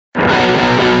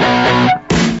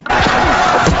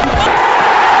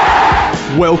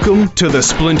Welcome to the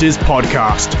Splinters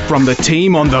podcast from the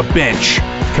team on the bench.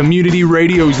 Community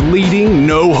Radio's leading,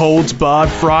 no-holds-barred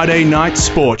Friday night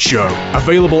sports show.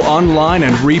 Available online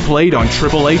and replayed on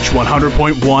Triple H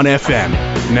 100.1 FM.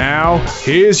 Now,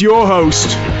 here's your host,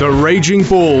 the Raging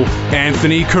Bull,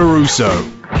 Anthony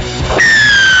Caruso.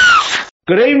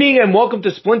 Good evening and welcome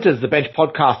to Splinters, the bench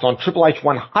podcast on Triple H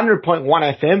 100.1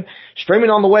 FM, streaming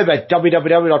on the web at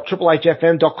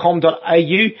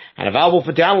www.triplehfm.com.au and available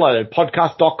for download at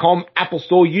podcast.com, Apple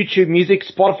Store, YouTube Music,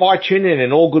 Spotify, TuneIn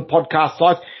and all good podcast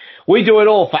sites. We do it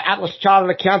all for Atlas Chartered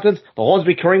Accountants, the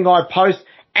Hornsby Ku-ring-gai Post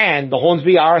and the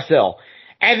Hornsby RSL.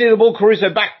 Anthony the Bull Caruso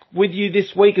back with you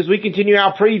this week as we continue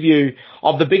our preview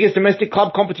of the biggest domestic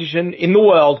club competition in the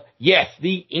world. Yes,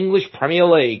 the English Premier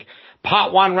League.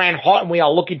 Part 1 ran hot and we are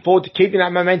looking forward to keeping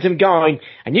that momentum going,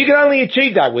 and you can only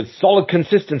achieve that with solid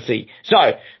consistency. So,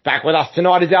 back with us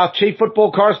tonight is our chief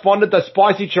football correspondent, the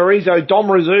spicy chorizo, Dom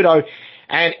Rizzuto,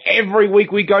 and every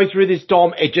week we go through this,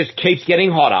 Dom, it just keeps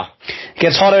getting hotter. It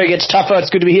gets hotter, it gets tougher.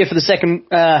 It's good to be here for the second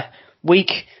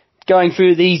week going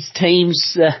through these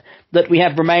teams that we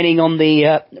have remaining on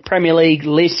the Premier League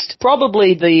list.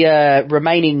 Probably the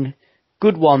remaining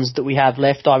good ones that we have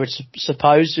left, I would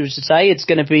suppose, to say. It's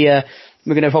going to be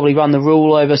we're going to probably run the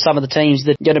rule over some of the teams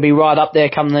that are going to be right up there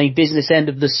come the business end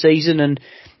of the season. And,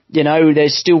 you know,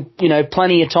 there's still,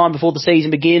 plenty of time before the season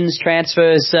begins.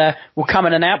 Transfers will come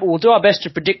in and out, but we'll do our best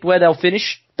to predict where they'll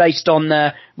finish based on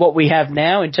what we have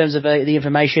now in terms of the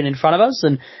information in front of us,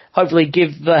 and hopefully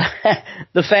give the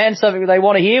fans something they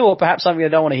want to hear or perhaps something they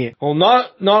don't want to hear. Well,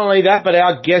 not only that, but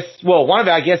one of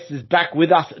our guests is back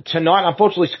with us tonight.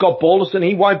 Unfortunately, Scott Balderson,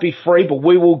 he won't be free, but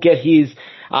we will get his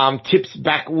tips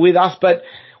back with us. But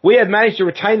we have managed to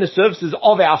retain the services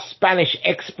of our Spanish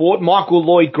export, Michael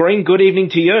Lloyd Green. Good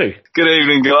evening to you. Good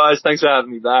evening, guys. Thanks for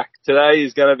having me back. Today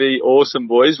is going to be awesome,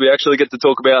 boys. We actually get to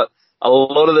talk about a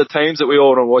lot of the teams that we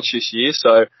all want to watch this year,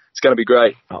 so it's going to be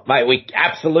great. Oh, mate, we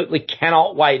absolutely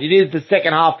cannot wait. It is the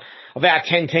second half of our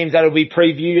 10 teams that will be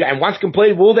previewed, and once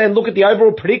completed, we'll then look at the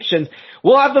overall predictions.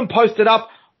 We'll have them posted up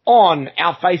on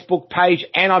our Facebook page,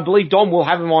 and I believe, Dom, will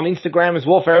have them on Instagram as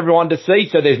well for everyone to see,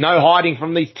 so there's no hiding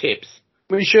from these tips.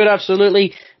 We should,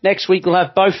 absolutely. Next week we'll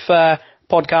have both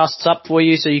podcasts up for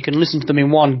you so you can listen to them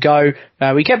in one go.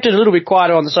 We kept it a little bit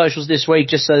quieter on the socials this week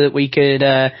just so that we could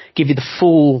give you the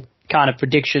full kind of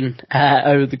prediction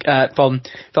from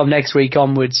next week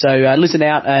onwards. So listen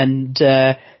out and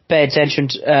pay attention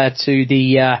to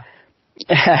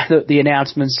the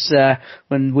announcements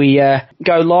when we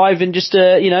go live in just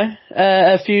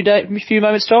a few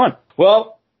moments time.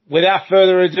 Well, without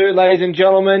further ado, ladies and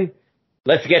gentlemen,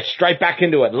 let's get straight back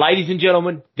into it. Ladies and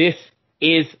gentlemen, this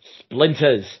is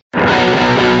Splinters.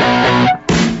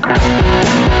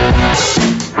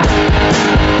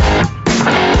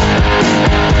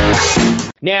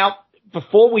 Now,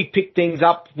 before we pick things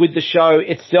up with the show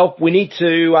itself, we need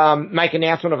to make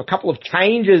announcement of a couple of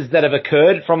changes that have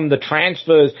occurred from the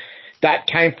transfers that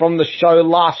came from the show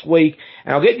last week.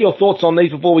 And I'll get your thoughts on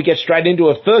these before we get straight into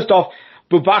it. First off,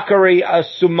 Boubakary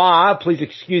Soumare, please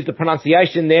excuse the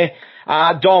pronunciation there,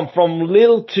 Dom, from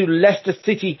Lille to Leicester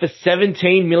City for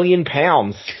 £17 million.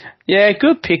 Yeah,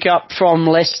 good pickup from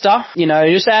Leicester.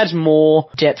 It just adds more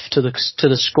depth to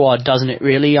the squad, doesn't it,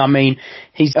 really? I mean,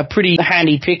 he's a pretty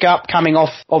handy pickup coming off,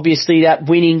 obviously, that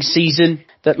winning season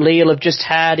that Lille have just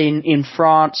had in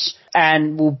France,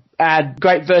 and will add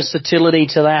great versatility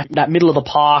to that middle of the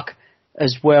park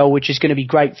as well, which is going to be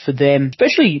great for them,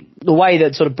 especially the way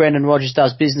that sort of Brendan Rodgers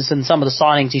does business and some of the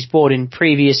signings he's brought in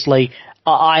previously.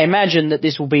 I imagine that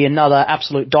this will be another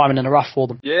absolute diamond in the rough for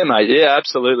them. Yeah, mate. Yeah,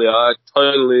 absolutely. I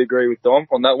totally agree with Dom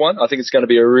on that one. I think it's going to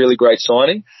be a really great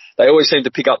signing. They always seem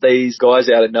to pick up these guys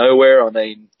out of nowhere. I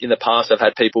mean, in the past, I've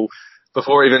had people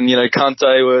before even,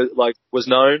 Kante was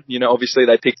known. Obviously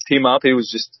they picked him up.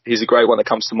 He's a great one that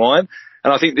comes to mind.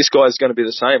 And I think this guy is going to be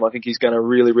the same. I think he's going to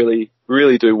really, really,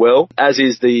 really do well, as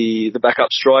is the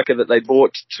backup striker that they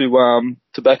bought to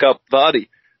back up Vardy,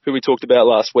 who we talked about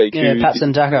last week. Yeah,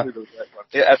 Patson Daka.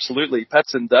 Yeah, absolutely.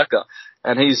 Patson Daka.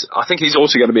 And I think he's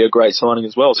also going to be a great signing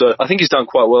as well. So I think he's done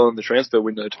quite well in the transfer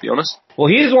window, to be honest. Well,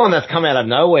 here's one that's come out of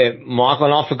nowhere, Michael,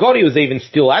 and I forgot he was even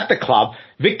still at the club.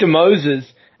 Victor Moses,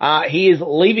 he is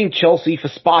leaving Chelsea for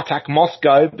Spartak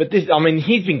Moscow, but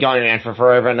he's been going around for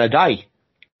forever and a day.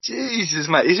 Jesus,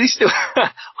 mate, is he still...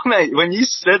 Mate, when you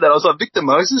said that, I was like, Victor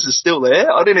Moses is still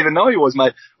there? I didn't even know he was,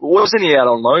 mate. Wasn't he out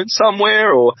on loan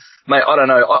somewhere? Or, mate, I don't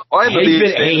know.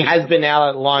 He has been out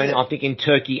on loan, I think, in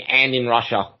Turkey and in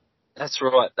Russia. That's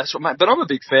right, mate. But I'm a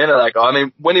big fan of that guy. I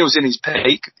mean, when he was in his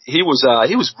peak, he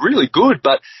was really good,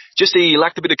 but just he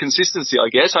lacked a bit of consistency, I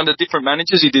guess. Under different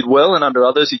managers, he did well, and under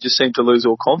others, he just seemed to lose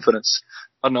all confidence.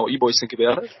 I don't know what you boys think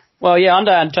about it. Well, yeah,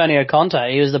 under Antonio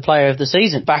Conte, he was the player of the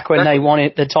season. Back when they won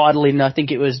the title in, I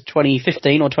think it was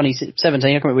 2015 or 2017,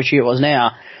 I can't remember which year it was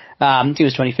now. I think it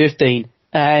was 2015.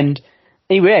 And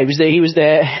he was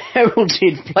their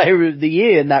heralded player of the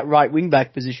year in that right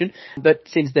wing-back position. But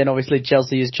since then, obviously,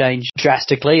 Chelsea has changed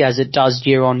drastically, as it does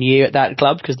year on year at that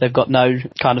club, because they've got no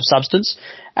kind of substance.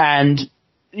 And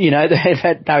now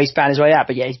he's found his way out.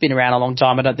 But yeah, he's been around a long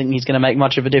time. I don't think he's going to make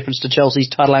much of a difference to Chelsea's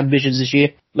title ambitions this year.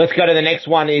 Let's go to the next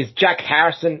one. Is Jack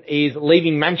Harrison is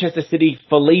leaving Manchester City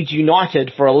for Leeds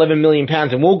United for £11 million.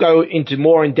 And we'll go into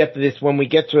more in depth of this when we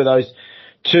get through those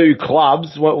two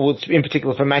clubs, in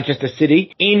particular for Manchester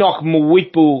City. Enoch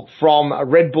Mwitbu from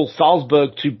Red Bull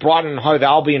Salzburg to Brighton and Hove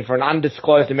Albion for an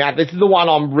undisclosed amount. This is the one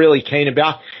I'm really keen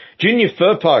about. Junior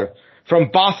Firpo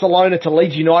from Barcelona to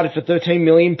Leeds United for £13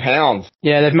 million.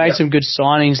 Yeah, they've made some good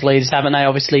signings, Leeds, haven't they?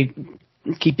 Obviously,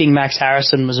 keeping Max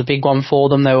Harrison was a big one for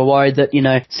them. They were worried that,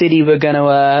 City were going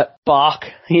to bark,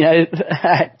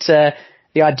 at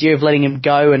the idea of letting him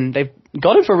go, and they've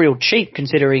got him for real cheap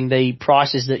considering the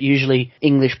prices that usually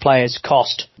English players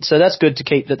cost. So that's good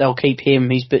that they'll keep him.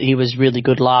 He was really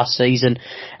good last season.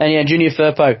 And yeah, Junior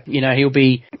Firpo, he'll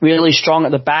be really strong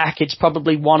at the back. It's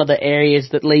probably one of the areas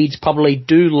that Leeds probably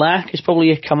do lack. It's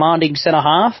probably a commanding centre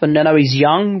half, and I know he's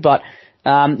young, but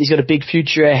he's got a big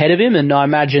future ahead of him, and I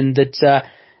imagine that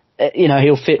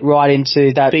he'll fit right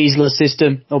into that Bielsa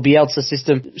system or Bielsa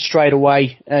system straight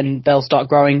away, and they'll start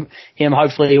growing him.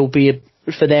 Hopefully he'll be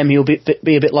for them, he'll be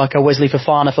a bit like a Wesley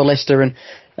Fofana for Leicester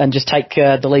and just take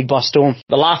the league by storm.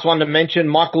 The last one to mention,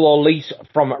 Michael Olise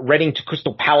from Reading to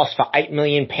Crystal Palace for £8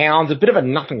 million. A bit of a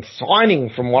nothing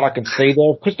signing from what I can see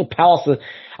there. Crystal Palace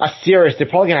are serious. They're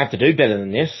probably going to have to do better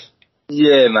than this.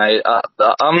 Yeah, mate.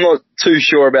 I'm not too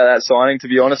sure about that signing, to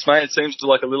be honest, mate. It seems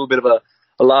like a little bit of a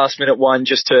last-minute one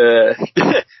just to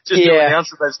announce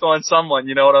that they've signed someone,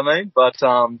 you know what I mean? But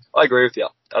I agree with you.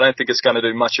 I don't think it's going to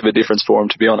do much of a difference for him,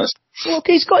 to be honest. Look,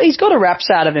 he's got a raps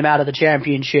out of him out of the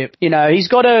Championship. He's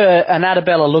got an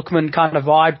Adabella Lookman kind of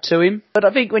vibe to him. But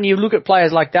I think when you look at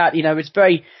players like that, it's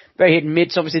very, very hit and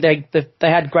miss. Obviously, they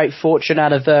had great fortune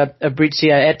out of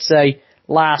Abrizia Eze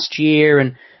last year,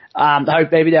 and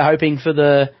maybe they're hoping for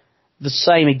the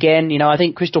same again. I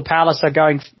think Crystal Palace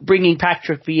are bringing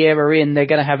Patrick Vieira in. They're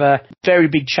going to have a very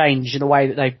big change in the way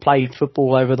that they've played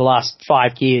football over the last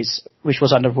 5 years, which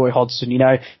was under Roy Hodgson.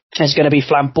 It's going to be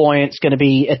flamboyant. It's going to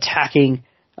be attacking.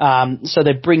 So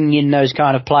they're bringing in those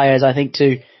kind of players, I think,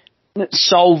 to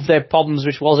solve their problems,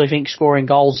 which was, I think, scoring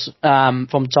goals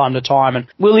from time to time. And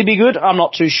will he be good? I'm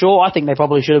not too sure. I think they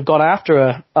probably should have gone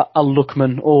after a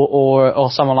Lookman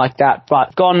or someone like that,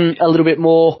 but gone a little bit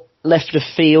more left of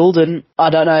field, and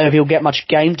I don't know if he'll get much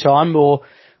game time or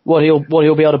what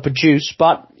he'll be able to produce,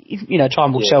 but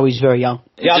time will tell. He's very young.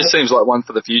 It just seems like one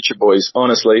for the future, boys,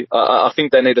 honestly. I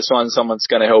think they need to sign someone that's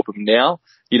going to help him now,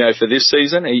 for this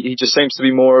season. He just seems to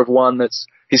be more of one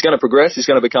he's going to progress, he's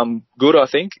going to become good, I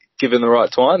think, given the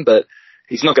right time, but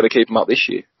he's not going to keep him up this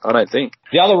year, I don't think.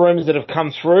 The other rumours that have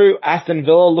come through, Aston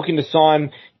Villa looking to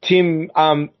sign Tim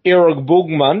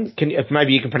Iroegbunman. If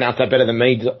maybe you can pronounce that better than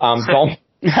me, Tom.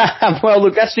 Well,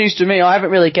 look, that's news to me. I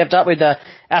haven't really kept up with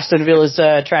Aston Villa's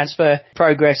transfer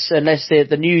progress unless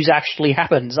the news actually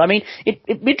happens. I mean, it's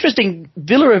interesting.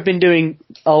 Villa have been doing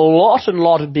a lot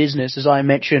of business, as I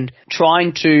mentioned,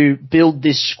 trying to build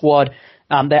this squad.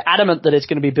 They're adamant that it's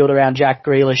going to be built around Jack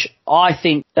Grealish. I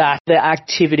think that the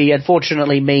activity,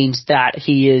 unfortunately, means that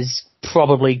he is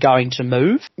probably going to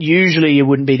move. Usually you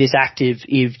wouldn't be this active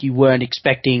if you weren't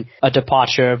expecting a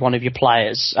departure of one of your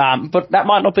players. But that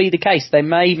might not be the case. They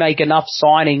may make enough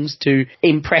signings to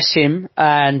impress him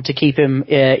and to keep him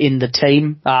in the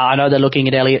team. I know they're looking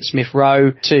at Elliott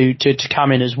Smith-Rowe to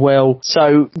come in as well.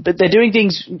 So, but they're doing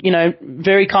things,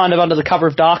 very kind of under the cover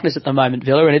of darkness at the moment,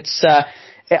 Villa, and it's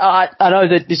I know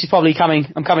that this is probably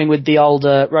I'm coming with the old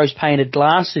rose-painted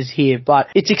glasses here, but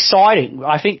it's exciting.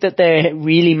 I think that they're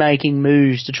really making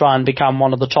moves to try and become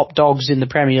one of the top dogs in the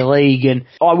Premier League, and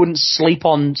I wouldn't sleep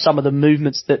on some of the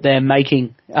movements that they're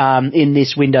making in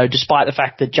this window, despite the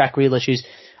fact that Jack Grealish is,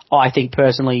 I think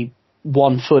personally,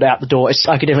 1 foot out the door.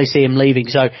 I could definitely see him leaving,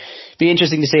 so it'd be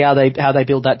interesting to see how they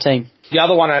build that team. The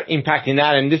other one impacting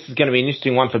that, and this is going to be an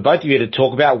interesting one for both of you to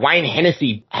talk about, Wayne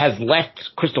Hennessy has left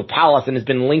Crystal Palace and has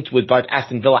been linked with both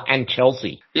Aston Villa and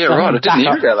Chelsea. Yeah, right. I didn't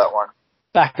hear about that one.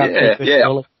 Backup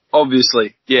keeper.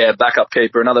 Obviously. Yeah, backup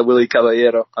keeper. Another Willy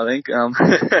Caballero, I think.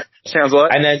 Sounds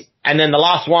like. And then the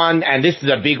last one, and this is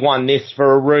a big one,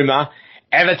 for a rumour.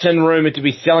 Everton rumoured to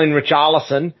be selling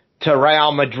Richarlison to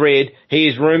Real Madrid. He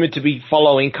is rumoured to be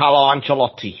following Carlo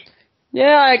Ancelotti.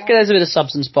 Yeah, there's a bit of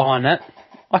substance behind that.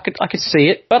 I could see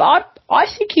it, but I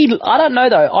think I don't know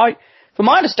though. From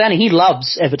my understanding, he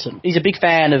loves Everton. He's a big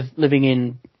fan of living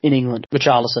in England,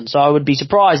 Richarlison. So I would be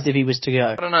surprised if he was to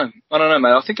go. I don't know, mate.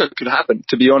 I think it could happen,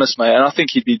 to be honest, mate. And I think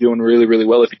he'd be doing really, really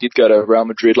well if he did go to Real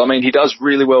Madrid. I mean, he does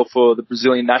really well for the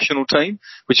Brazilian national team,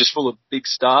 which is full of big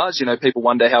stars. You know, people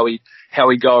wonder how he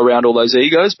go around all those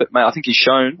egos. But, mate, I think he's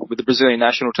shown with the Brazilian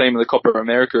national team and the Copa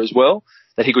America as well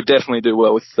that he could definitely do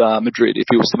well with Madrid if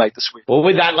he was to make the switch. Well,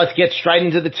 with that, let's get straight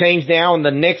into the teams now. And the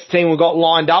next team we've got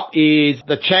lined up is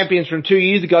the champions from 2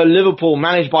 years ago, Liverpool,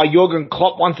 managed by Jurgen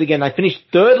Klopp once again. They finished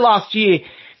third last year.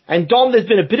 And Dom, there's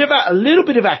been a little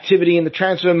bit of activity in the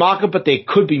transfer market, but there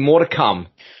could be more to come.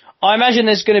 I imagine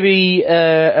there's going to be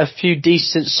a few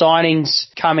decent signings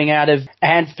coming out of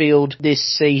Anfield this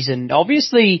season.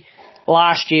 Obviously,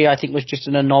 last year I think was just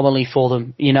an anomaly for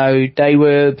them. You know, they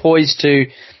were poised to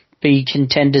be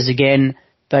contenders again.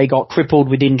 They got crippled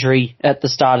with injury at the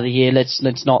start of the year. Let's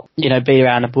not, beat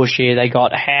around the bush here. They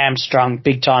got hamstrung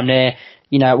big time there.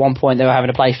 You know, at one point they were having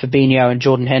to play Fabinho and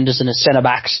Jordan Henderson as centre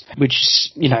backs, which,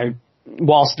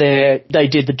 whilst they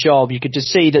did the job, you could just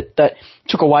see that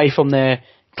took away from their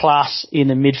class in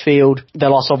the midfield. They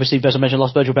lost, obviously, as I mentioned,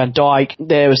 Virgil van Dijk.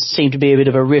 There seemed to be a bit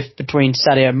of a rift between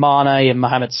Sadio Mane and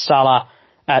Mohamed Salah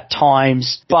at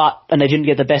times, and they didn't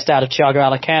get the best out of Thiago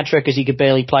Alcantara because he could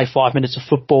barely play 5 minutes of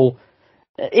football.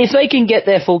 If they can get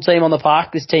their full team on the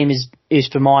park, this team is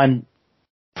for mine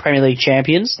Premier League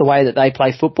champions, the way that they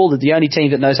play football. They're the only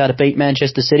team that knows how to beat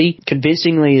Manchester City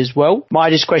convincingly as well. My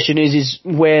just question is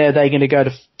where are they going to go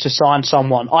to sign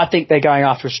someone? I think they're going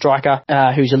after a striker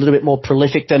who's a little bit more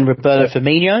prolific than Roberto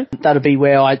Firmino. That'll be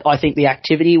where I think the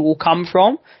activity will come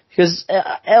from. Because,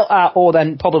 or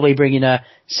then probably bring in a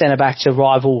centre-back to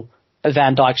rival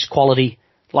Van Dijk's quality,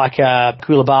 like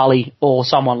Koulibaly or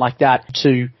someone like that,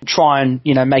 to try and,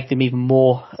 make them even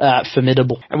more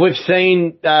formidable. And we've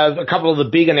seen a couple of the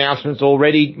big announcements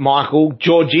already, Michael.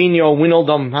 Jorginho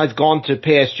Wijnaldum has gone to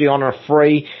PSG on a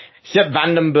free. Sepp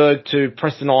Vandenberg to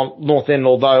Preston North End,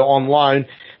 although on loan.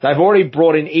 They've already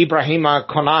brought in Ibrahima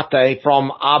Konate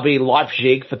from RB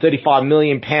Leipzig for £35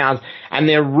 million, and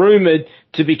they're rumoured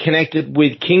to be connected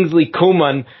with Kingsley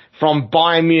Coman from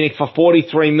Bayern Munich for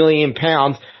 £43 million.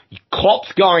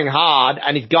 Klopp's going hard,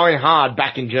 and he's going hard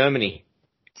back in Germany.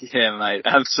 Yeah, mate,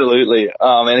 absolutely.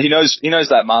 And he knows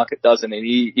that market, doesn't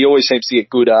he? He always seems to get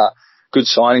good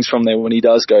signings from there when he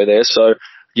does go there. So,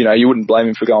 you wouldn't blame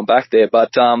him for going back there.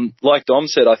 But like Dom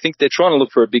said, I think they're trying to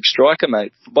look for a big striker,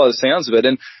 mate, by the sounds of it.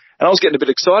 And I was getting a bit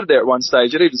excited there at one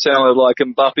stage. It even sounded like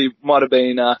Mbappe might have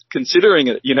been considering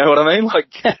it. You know what I mean? Like,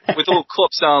 with all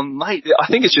Klopp's, mate, I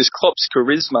think it's just Klopp's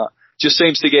charisma just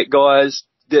seems to get guys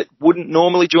that wouldn't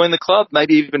normally join the club,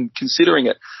 maybe even considering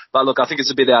it. But look, I think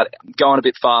it's going a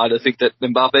bit far to think that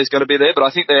Mbappe's going to be there. But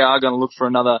I think they are going to look for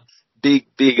another big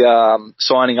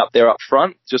signing up there up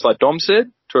front, just like Dom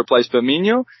said, to replace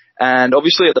Firmino. And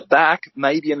obviously at the back,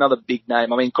 maybe another big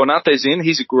name. I mean, Konate's in.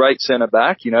 He's a great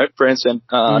centre-back, France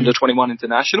under-21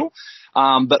 international.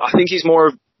 But I think he's more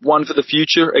of one for the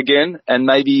future again, and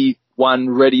maybe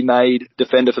one ready-made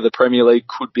defender for the Premier League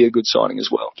could be a good signing as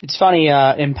well. It's funny,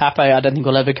 Mbappe, I don't think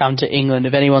will ever come to England.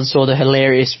 If anyone saw the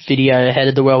hilarious video ahead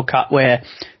of the World Cup where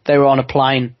they were on a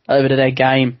plane over to their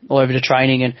game or over to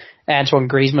training, and Antoine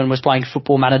Griezmann was playing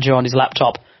Football Manager on his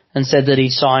laptop and said that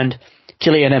he signed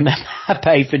Kylian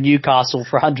Mbappe for Newcastle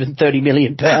for £130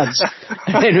 million.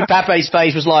 And Mbappe's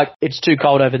face was like, it's too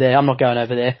cold over there. I'm not going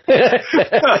over there.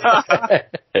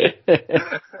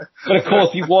 But of course,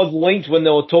 he was linked when they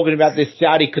were talking about this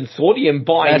Saudi consortium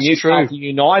buying Newcastle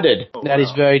United. That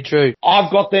is very true.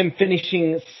 I've got them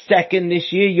finishing second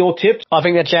this year. Your tips? I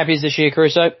think they're champions this year,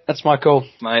 Caruso. That's my call.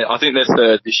 Mate, I think they're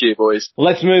third this year, boys.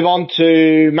 Let's move on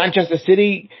to Manchester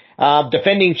City.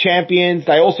 Defending champions.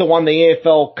 They also won the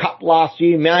EFL Cup last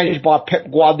year, managed by Pep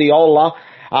Guardiola.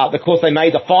 Of course, they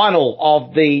made the final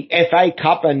of the FA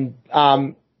Cup and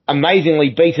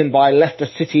amazingly beaten by Leicester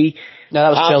City. No, that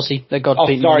was Chelsea. They got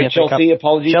beaten in the FA Chelsea, Cup.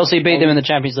 Apologies. Chelsea beat them in the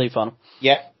Champions League final.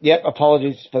 Yep,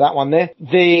 apologies for that one there.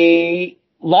 The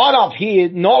lineup here,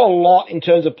 not a lot in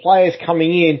terms of players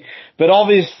coming in, but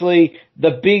obviously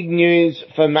the big news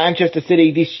for Manchester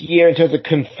City this year in terms of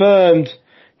confirmed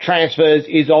transfers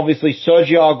is obviously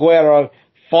Sergio Aguero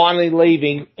finally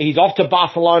leaving. He's off to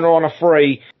Barcelona on a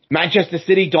free. Manchester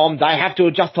City, Dom, they have to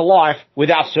adjust to life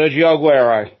without Sergio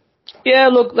Aguero. Yeah,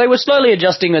 look, they were slowly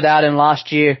adjusting without him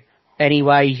last year.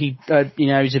 Anyway, he,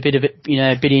 he's a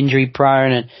bit injury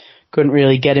prone, and couldn't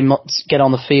really get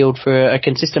on the field for a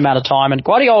consistent amount of time. And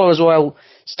Guardiola as well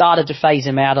started to phase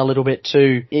him out a little bit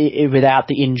too without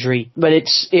the injury. But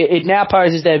it now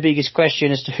poses their biggest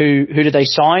question as to who do they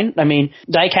sign. I mean,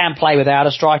 they can play without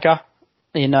a striker.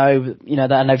 And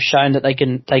they've shown that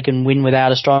they can win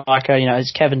without a striker.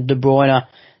 It's Kevin De Bruyne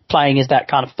playing as that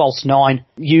kind of false nine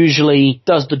usually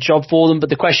does the job for them. But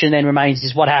the question then remains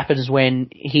is what happens when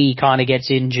he kind of gets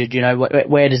injured?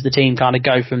 Where does the team kind of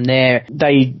go from there?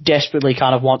 They desperately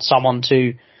kind of want someone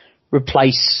to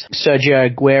replace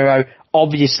Sergio Aguero.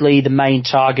 Obviously, the main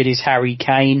target is Harry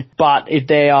Kane. But if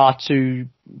they are to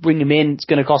bring him in, it's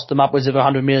going to cost them upwards of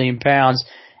 £100 million.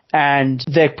 And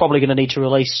they're probably going to need to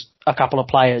release a couple of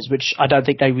players, which I don't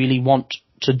think they really want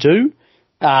to do.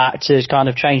 To kind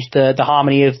of change the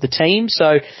harmony of the team.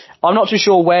 So I'm not too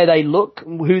sure where they look,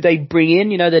 who they bring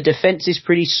in. Their defence is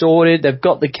pretty sorted. They've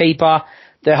got the keeper.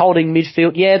 They're holding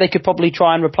midfield. Yeah, they could probably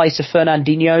try and replace a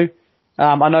Fernandinho.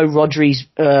 I know Rodri's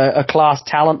a class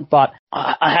talent, but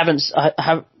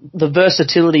the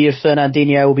versatility of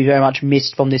Fernandinho will be very much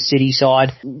missed from this City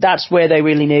side. That's where they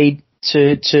really need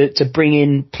to bring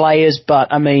in players,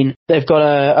 but I mean, they've got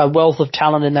a wealth of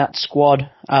talent in that squad.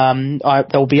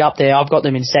 They'll be up there. I've got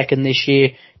them in second this year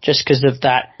just because of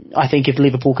that. I think if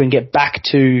Liverpool can get back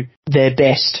to their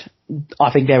best,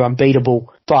 I think they're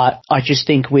unbeatable. But I just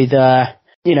think with,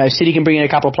 City can bring in a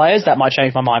couple of players, that might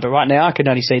change my mind. But right now, I can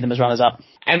only see them as runners-up.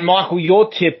 And Michael, your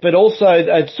tip, but also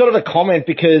sort of a comment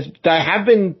because they have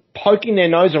been poking their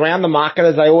nose around the market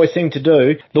as they always seem to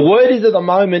do. The word is at the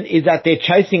moment is that they're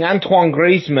chasing Antoine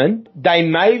Griezmann. They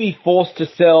may be forced to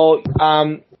sell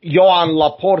Joan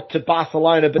Laporte to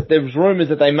Barcelona, but there's rumours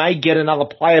that they may get another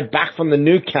player back from the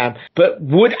Nou Camp. But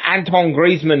would Antoine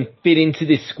Griezmann fit into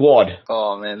this squad?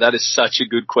 Oh man, that is such a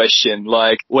good question.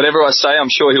 Like, whatever I say, I'm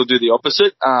sure he'll do the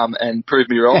opposite, and prove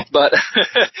me wrong. But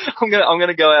I'm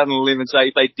gonna go out on a limb and say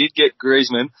if they did get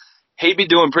Griezmann, he'd be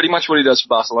doing pretty much what he does for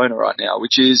Barcelona right now,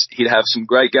 which is he'd have some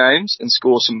great games and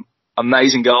score some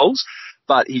amazing goals,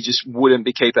 but he just wouldn't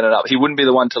be keeping it up. He wouldn't be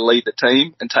the one to lead the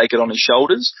team and take it on his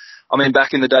shoulders. I mean,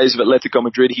 back in the days of Atletico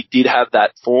Madrid, he did have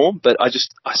that form, but I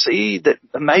see that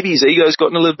maybe his ego's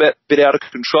gotten a little bit out of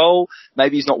control.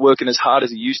 Maybe he's not working as hard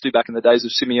as he used to back in the days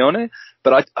of Simeone,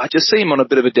 but I just see him on a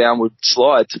bit of a downward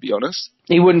slide, to be honest.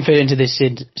 He wouldn't fit into this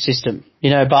system.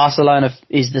 Barcelona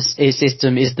his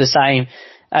system is the same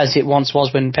as it once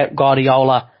was when Pep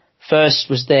Guardiola first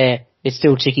was there. It's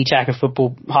still tiki-taka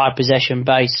football, high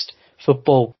possession-based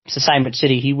football. It's the same at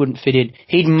City. He wouldn't fit in.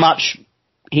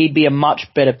 He'd be a much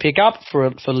better pickup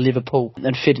for Liverpool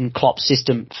than fit in Klopp's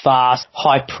system. Fast,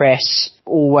 high press,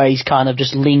 always kind of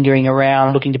just lingering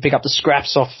around, looking to pick up the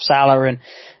scraps off Salah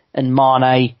and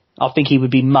Mane. I think he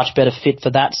would be much better fit for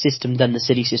that system than the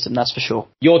City system, that's for sure.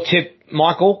 Your tip,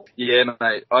 Michael? Yeah,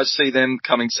 mate. I see them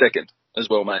coming second as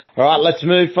well, mate. All right, let's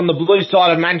move from the blue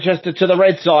side of Manchester to the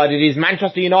red side. It is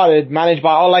Manchester United, managed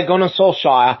by Ole Gunnar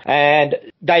Solskjaer, and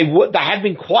they have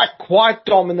been quite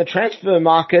dumb in the transfer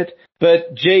market.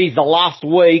 But, geez, the last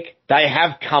week, they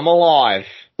have come alive.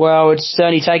 Well, it's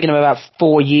only taken them about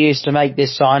 4 years to make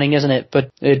this signing, isn't it? But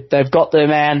they've got their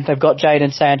man. They've got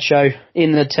Jadon Sancho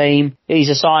in the team. He's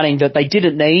a signing that they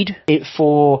didn't need it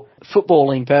for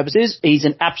footballing purposes. He's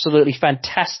an absolutely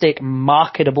fantastic,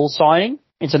 marketable signing.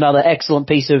 It's another excellent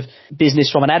piece of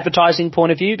business from an advertising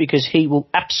point of view because he will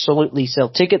absolutely sell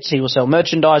tickets. He will sell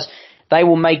merchandise. They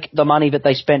will make the money that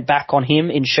they spent back on him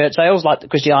in shirt sales like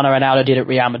Cristiano Ronaldo did at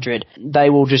Real Madrid.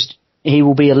 He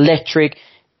will be electric.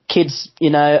 Kids,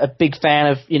 a big fan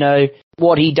of,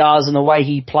 what he does and the way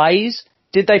he plays.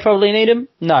 Did they probably need him?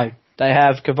 No. They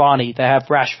have Cavani. They have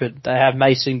Rashford. They have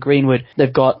Mason Greenwood.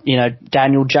 They've got,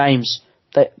 Daniel James.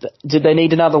 Did they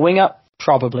need another winger?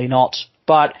 Probably not.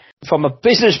 But from a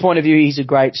business point of view, he's a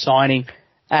great signing.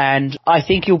 And I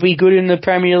think he'll be good in the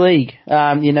Premier League.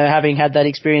 Having had that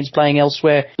experience playing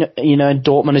elsewhere,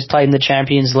 Dortmund has played in the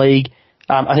Champions League.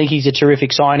 I think he's a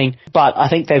terrific signing. But I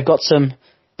think they've got some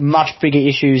much bigger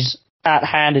issues at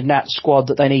hand in that squad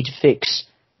that they need to fix,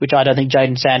 which I don't think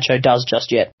Jadon Sancho does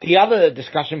just yet. The other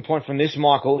discussion point from this,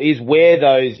 Michael, is where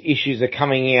those issues are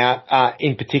coming out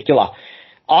in particular.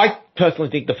 I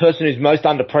personally think the person who's most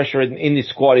under pressure in this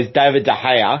squad is David De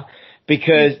Gea,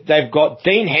 because they've got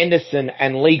Dean Henderson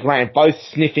and Lee Grant both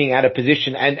sniffing at a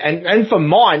position. And for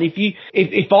mine,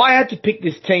 if I had to pick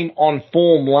this team on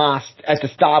form at the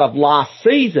start of last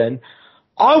season,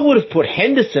 I would have put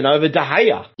Henderson over De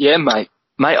Gea. Yeah, mate.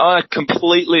 Mate, I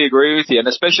completely agree with you. And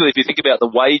especially if you think about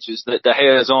the wages that De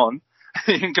Gea's on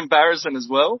in comparison as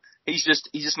well, he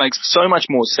just makes so much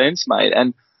more sense, mate.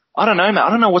 And I don't know, mate. I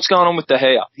don't know what's going on with De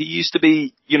Gea. He used to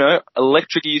be,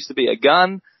 electric. He used to be a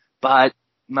gun, but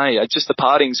mate, just the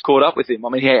partying's caught up with him. I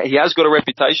mean, he has got a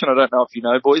reputation. I don't know if you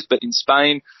know, boys, but in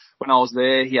Spain, when I was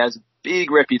there, he has a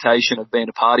big reputation of being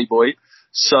a party boy.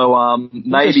 So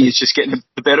maybe it's just getting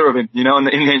the better of him, in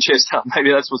Manchester.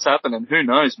 Maybe that's what's happening. Who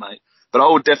knows, mate? But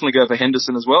I would definitely go for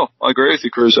Henderson as well. I agree with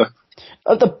you, Cruiser.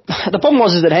 The problem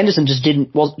was that Henderson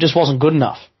just wasn't good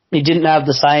enough. He didn't have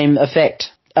the same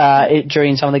effect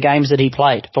during some of the games that he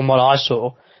played. From what I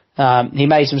saw, he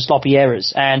made some sloppy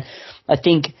errors, and I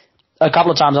think a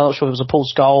couple of times, I'm not sure if it was a Paul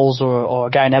Scholes or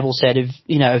Gary Neville said, if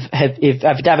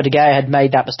David De Gea had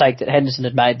made that mistake that Henderson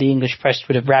had made, the English press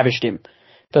would have ravished him,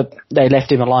 but they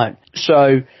left him alone.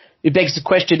 So it begs the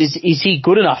question: is he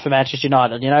good enough for Manchester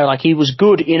United? He was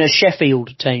good in a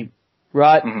Sheffield team,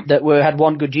 right? Mm-hmm. That had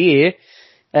one good year.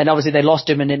 And obviously they lost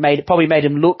him, and it probably made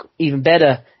him look even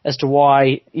better as to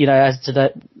why, as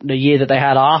to the year that they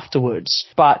had afterwards.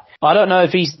 But I don't know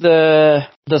if he's the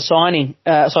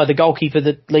goalkeeper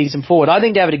that leads them forward. I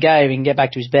think David De Gea, if he can get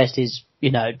back to his best, is,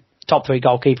 top 3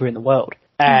 goalkeeper in the world.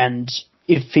 And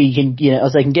if he can,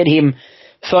 as they can get him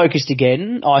focused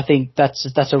again, I think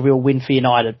that's a real win for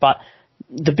United. But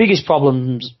the biggest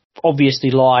problems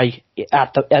obviously lie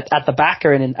at the back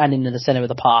and in the centre of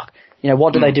the park.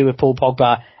 What do they do with Paul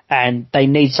Pogba? And they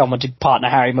need someone to partner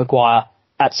Harry Maguire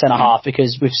at centre-half,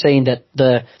 because we've seen that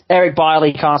the Eric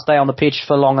Bailly can't stay on the pitch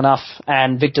for long enough,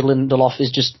 and Victor Lindelof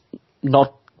is just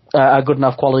not a good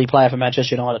enough quality player for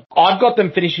Manchester United. I've got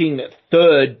them finishing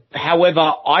third.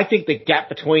 However, I think the gap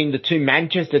between the two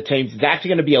Manchester teams is actually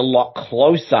going to be a lot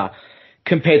closer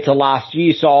compared to last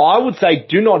year. So I would say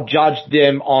do not judge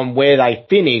them on where they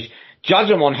finish. Judge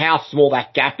them on how small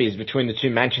that gap is between the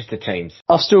two Manchester teams.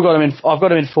 I've got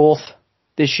them in fourth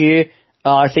this year.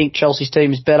 I think Chelsea's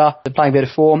team is better. They're playing better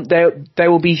form. They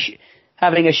will be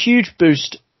having a huge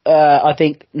boost, I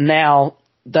think, now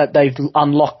that they've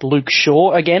unlocked Luke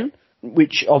Shaw again,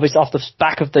 which obviously off the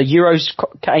back of the Euros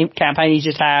campaign he's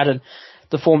just had and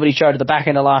the form that he showed at the back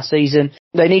end of last season.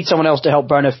 They need someone else to help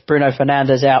Bruno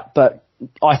Fernandes out, but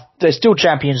they're still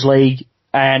Champions League,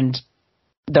 and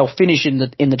they'll finish in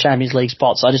the Champions League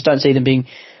spots. I just don't see them being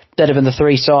better than the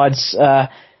 3 sides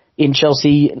in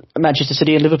Chelsea, Manchester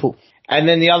City and Liverpool. And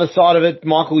then the other side of it,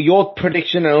 Michael, your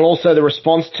prediction and also the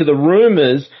response to the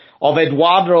rumours of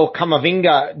Eduardo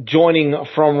Camavinga joining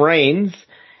from Rennes,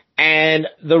 and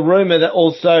the rumour that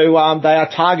also they are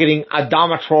targeting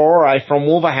Adama Traore from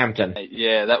Wolverhampton.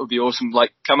 Yeah, that would be awesome.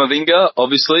 Like Camavinga,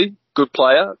 obviously, good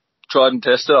player, tried and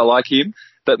tested, I like him.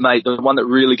 But, mate, the one that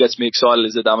really gets me excited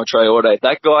is Adama Traore.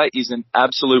 That guy is an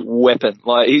absolute weapon.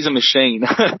 He's a machine.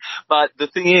 But the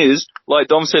thing is, like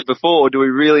Dom said before, do we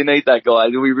really need that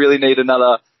guy? Do we really need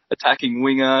another attacking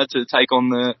winger to take on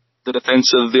the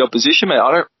defence of the opposition, mate?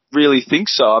 I don't really think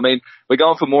so. I mean, we're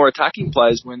going for more attacking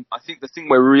players when I think the thing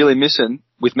we're really missing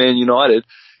with Man United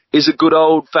is a good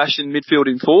old-fashioned midfield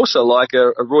enforcer like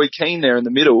a Roy Keane there in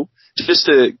the middle, just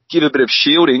to give a bit of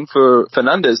shielding for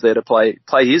Fernandes there to play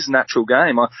his natural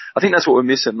game. I think that's what we're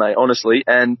missing, mate, honestly.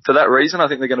 And for that reason, I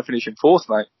think they're going to finish in 4th,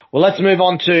 mate. Well, let's move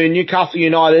on to Newcastle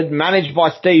United, managed by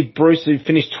Steve Bruce, who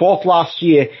finished 12th last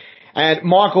year. And,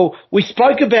 Michael, we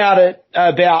spoke about it,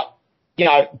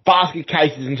 basket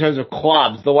cases in terms of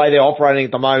clubs, the way they're operating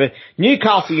at the moment.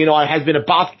 Newcastle United has been a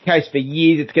basket case for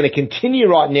years. It's going to continue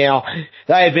right now.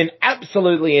 They have been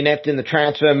absolutely inept in the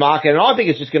transfer market, and I think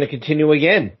it's just going to continue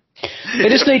again. They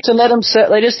just need to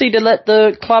let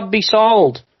the club be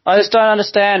sold. I just don't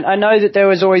understand. I know that there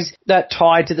was always that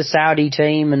tie to the Saudi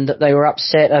team and that they were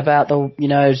upset about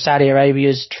Saudi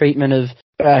Arabia's treatment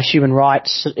of human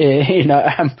rights,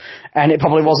 and it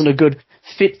probably wasn't a good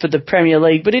fit for the Premier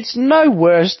League, but it's no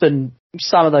worse than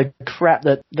some of the crap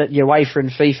that UEFA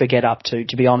and FIFA get up to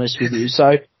be honest with you.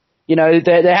 So,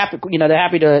 they're happy, they're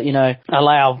happy to,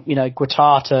 allow,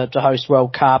 Qatar to host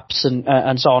World Cups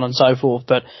and so on and so forth,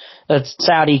 but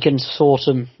Saudi can sort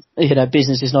them,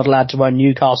 business is not allowed to own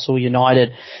Newcastle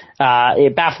United.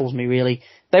 It baffles me, really.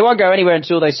 They won't go anywhere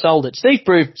until they sold it. Steve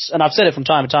Bruce, and I've said it from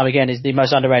time to time again, is the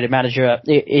most underrated manager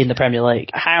in the Premier League.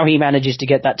 How he manages to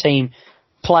get that team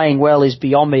playing well is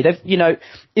beyond me.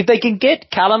 If they can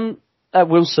get Callum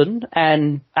Wilson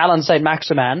and Alan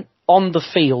Saint-Maximin on the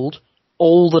field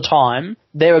all the time,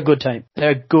 they're a good team.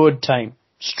 They're a good team.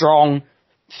 Strong,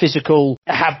 physical,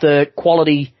 have the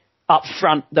quality up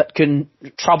front that can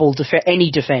trouble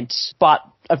any defence. But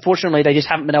unfortunately, they just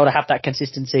haven't been able to have that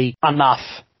consistency enough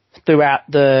throughout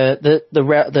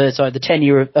the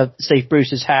tenure of Steve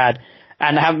Bruce has had,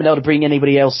 and haven't been able to bring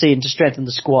anybody else in to strengthen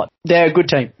the squad. They're a good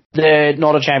team. They're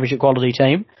not a championship quality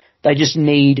team. They just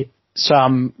need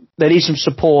some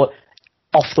support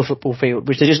off the football field,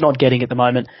 which they're just not getting at the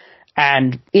moment.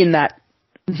 And in that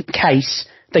case,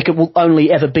 will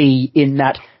only ever be in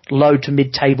that low to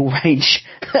mid-table range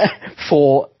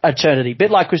for eternity.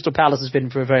 Bit like Crystal Palace has been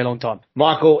for a very long time.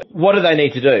 Michael, what do they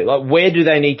need to do? Like, where do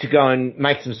they need to go and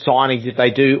make some signings if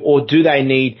they do, or do they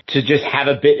need to just have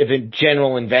a bit of a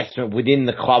general investment within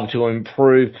the club to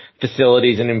improve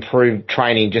facilities and improve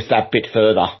training just that bit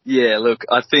further? Yeah, look,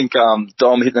 I think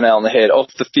Dom hit the nail on the head.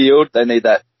 Off the field, they need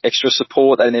that extra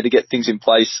support. They need to get things in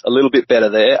place a little bit better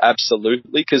there,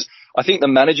 absolutely, because I think the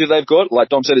manager they've got, like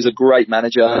Dom said, is a great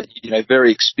manager,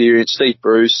 very experienced, Steve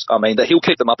Bruce. I mean, he'll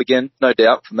keep them up again, no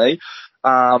doubt for me.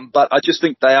 But I just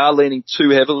think they are leaning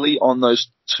too heavily on those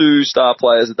two star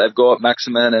players that they've got,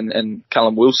 Maximin and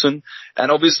Callum Wilson.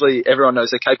 And obviously everyone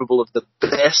knows they're capable of the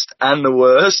best and the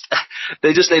worst.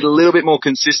 They just need a little bit more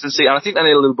consistency. And I think they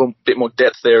need a little bit more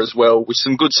depth there as well, with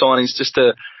some good signings just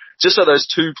so those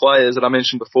two players that I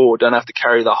mentioned before don't have to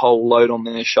carry the whole load on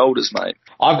their shoulders, mate.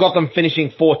 I've got them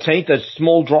finishing 14th, a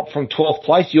small drop from 12th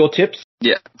place. Your tips?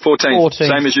 Yeah, 14th.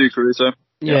 Same as you, Caruso.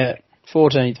 Yeah,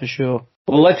 14th for sure.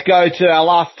 Well, let's go to our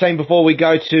last team before we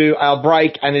go to our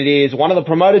break, and it is one of the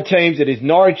promoted teams. It is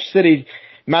Norwich City,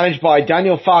 managed by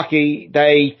Daniel Farke.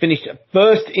 They finished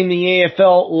first in the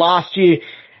EFL last year.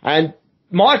 And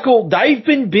Michael, they've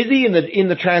been busy in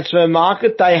the transfer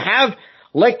market. They have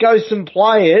let go some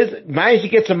players, managed to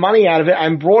get some money out of it,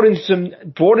 and brought in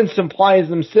some players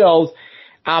themselves.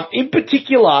 In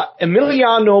particular,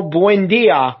 Emiliano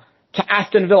Buendia to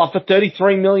Aston Villa for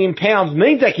 £33 million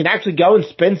means they can actually go and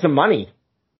spend some money.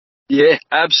 Yeah,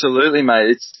 absolutely,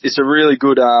 mate. It's a really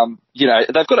good,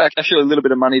 they've got actually a little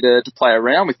bit of money to play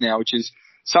around with now, which is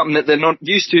something that they're not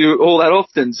used to all that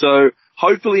often. So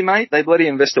hopefully, mate, they bloody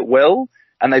invest it well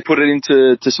and they put it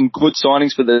into some good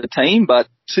signings for the team. But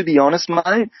to be honest,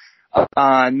 mate,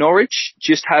 Norwich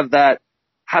just have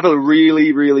a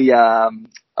really, really, I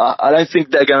don't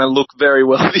think they're going to look very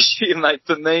well this year, mate.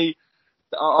 For me,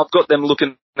 I've got them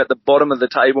looking at the bottom of the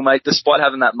table, mate. Despite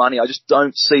having that money, I just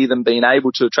don't see them being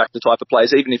able to attract the type of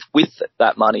players, even if with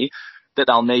that money, that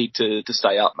they'll need to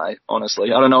stay up, mate,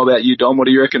 honestly. I don't know about you, Dom. What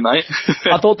do you reckon, mate?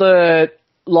 I thought the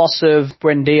loss of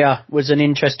Buendia was an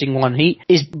interesting one. He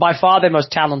is by far their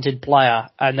most talented player,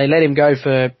 and they let him go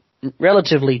for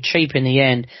relatively cheap in the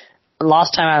end.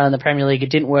 Last time out in the Premier League, it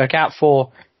didn't work out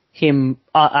for him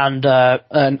under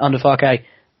Farke.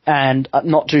 And I'm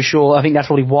not too sure. I think that's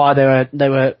probably why they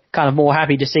were kind of more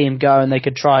happy to see him go, and they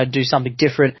could try and do something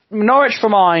different. Norwich for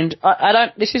mind,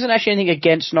 this isn't actually anything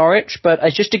against Norwich, but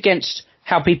it's just against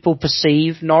how people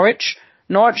perceive Norwich.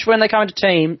 Norwich, when they come into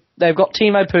team, they've got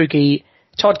Timo Pukki,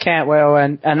 Todd Cantwell,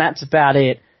 and that's about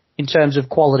it in terms of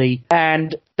quality.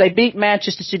 And they beat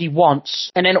Manchester City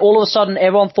once, and then all of a sudden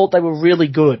everyone thought they were really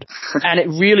good. And it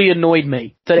really annoyed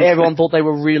me that everyone thought they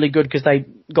were really good because they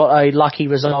got a lucky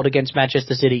result against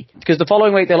Manchester City. Because the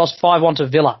following week they lost 5-1 to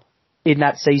Villa in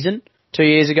that season, 2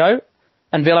 years ago,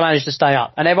 and Villa managed to stay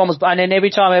up. And then every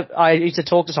time I used to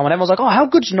talk to someone, everyone was like, oh, how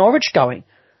good's Norwich going?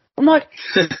 I'm like,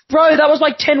 bro, that was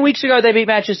like 10 weeks ago they beat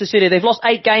Manchester City. They've lost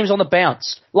 8 games on the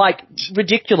bounce. Like,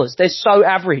 ridiculous. They're so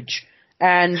average.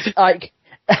 And,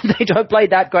 they don't play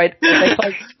that great. They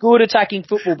play good attacking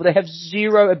football, but they have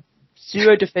zero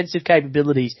defensive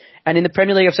capabilities. And in the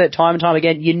Premier League, I've said it time and time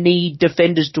again, you need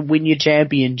defenders to win your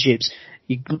championships.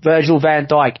 Virgil van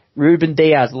Dijk, Ruben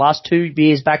Diaz, the last 2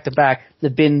 years back to back,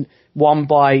 they've been won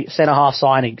by centre-half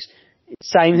signings.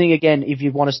 Same thing again if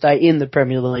you want to stay in the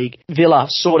Premier League. Villa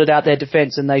sorted out their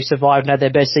defence and they survived and had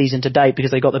their best season to date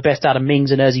because they got the best out of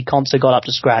Mings and Ozzy Konsa got up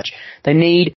to scratch.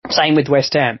 Same with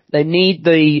West Ham. They need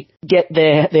get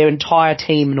their entire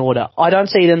team in order. I don't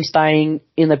see them staying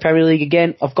in the Premier League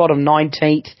again. I've got them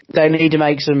 19th. They need to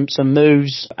make some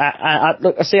moves.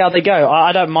 Look, I see how they go.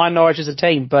 I don't mind Norwich as a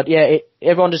team, but yeah,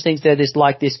 everyone just thinks they're this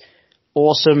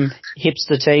awesome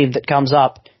hipster team that comes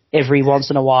up every once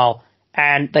in a while.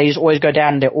 And they just always go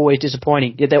down and they're always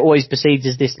disappointing. They're always perceived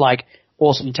as this,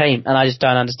 awesome team. And I just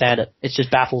don't understand it. It just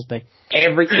baffles me.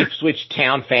 Every Ipswich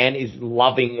Town fan is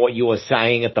loving what you are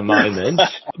saying at the moment.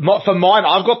 For mine,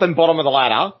 I've got them bottom of the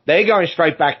ladder. They're going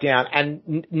straight back down.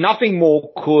 And nothing more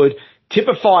could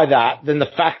typify that than the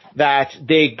fact that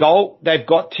they've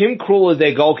got Tim Krul as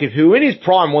their goalkeeper, who in his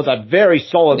prime was a very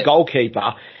solid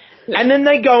goalkeeper. And then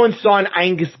they go and sign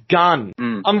Angus Gunn.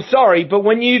 I'm sorry, but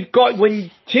when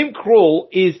Tim Krul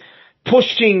is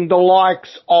pushing the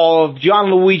likes of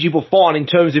Gianluigi Buffon in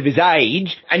terms of his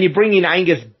age, and you bring in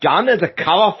Angus Gunn as a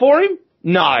cover for him?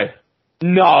 No.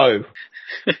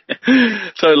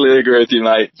 Totally agree with you,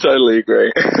 mate. Totally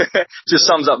agree. Just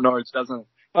sums up Norwich, doesn't it?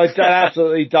 It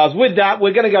absolutely does. With that,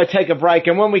 we're going to go take a break,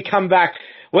 and when we come back,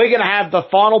 we're going to have the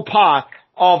final part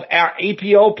of our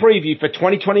EPL preview for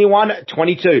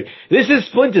 2021-22. This is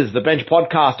Splinters, the Bench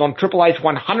podcast on Triple H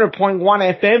 100.1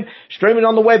 FM, streaming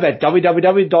on the web at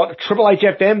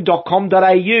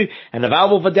www.triplehfm.com.au and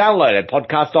available for download at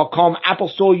podcast.com, Apple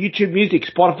Store, YouTube Music,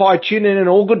 Spotify, TuneIn and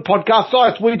all good podcast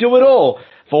sites. We do it all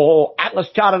for Atlas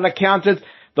Chartered Accountants,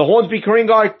 the Hornsby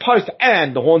Ku-ring-gai Post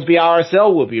and the Hornsby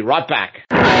RSL. We'll be right back.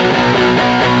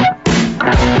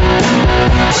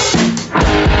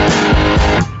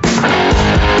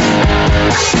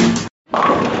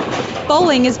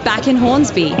 Bowling is back in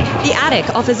Hornsby. The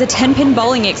Attic offers a 10-pin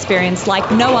bowling experience like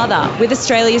no other, with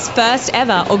Australia's first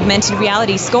ever augmented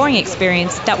reality scoring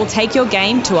experience that will take your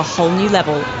game to a whole new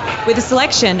level. With a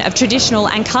selection of traditional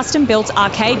and custom-built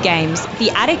arcade games,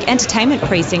 the Attic Entertainment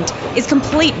Precinct is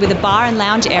complete with a bar and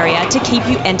lounge area to keep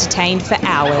you entertained for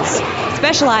hours.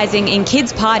 Specialising in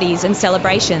kids' parties and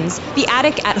celebrations, the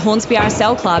Attic at Hornsby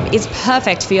RSL Club is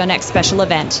perfect for your next special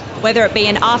event. Whether it be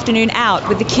an afternoon out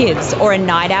with the kids or a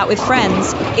night out with friends,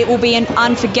 it will be an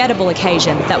unforgettable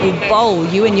occasion that will bowl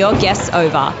you and your guests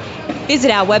over.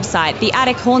 Visit our website,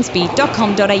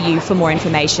 theattichornsby.com.au for more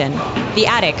information. The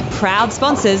Attic, proud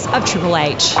sponsors of Triple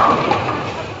H.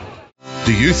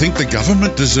 Do you think the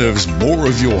government deserves more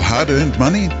of your hard-earned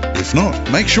money? If not,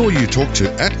 make sure you talk to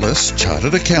Atlas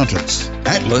Chartered Accountants.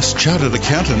 Atlas Chartered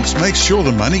Accountants makes sure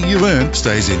the money you earn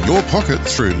stays in your pocket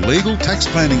through legal tax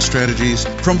planning strategies,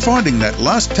 from finding that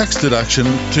last tax deduction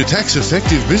to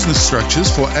tax-effective business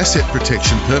structures for asset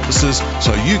protection purposes,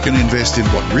 so you can invest in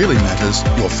what really matters,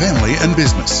 your family and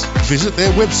business. Visit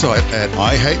their website at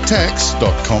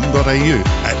ihatetax.com.au.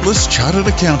 Atlas Chartered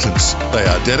Accountants. They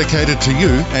are dedicated to you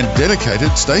and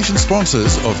dedicated station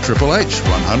sponsors of Triple H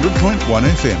 100.1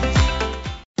 FM.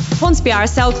 Hornsby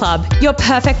RSL Club, your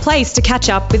perfect place to catch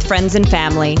up with friends and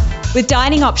family. With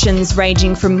dining options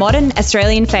ranging from modern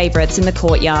Australian favourites in the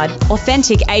courtyard,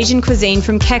 authentic Asian cuisine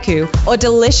from Keku, or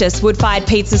delicious wood-fired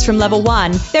pizzas from Level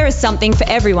 1, there is something for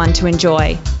everyone to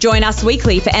enjoy. Join us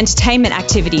weekly for entertainment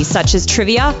activities such as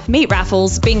trivia, meat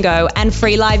raffles, bingo, and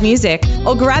free live music,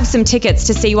 or grab some tickets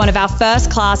to see one of our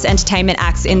first-class entertainment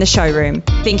acts in the showroom.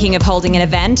 Thinking of holding an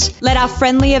event? Let our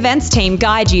friendly events team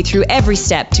guide you through every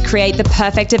step to create the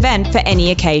perfect event for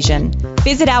any occasion.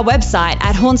 Visit our website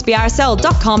at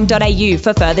hornsbyrsl.com.au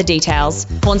for further details.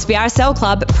 Hornsby RSL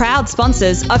Club, proud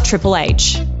sponsors of Triple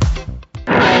H.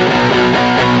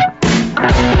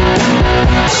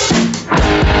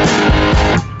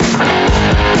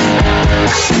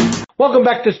 Welcome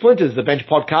back to Splinters, the Bench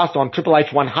podcast on Triple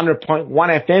H 100.1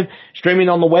 FM, streaming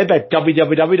on the web at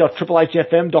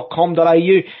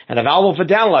www.triplehfm.com.au and available for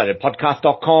download at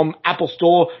podcast.com, Apple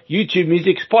Store, YouTube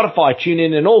Music, Spotify,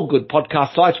 TuneIn and all good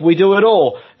podcast sites. We do it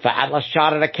all for Atlas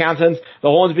Chartered Accountants, the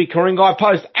Hornsby Ku-ring-gai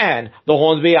Post and the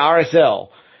Hornsby RSL.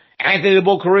 Anthony the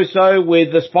Bull Caruso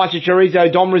with the Spicy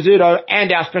Chorizo, Dom Rizzuto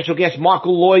and our special guest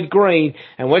Michael Lloyd Green,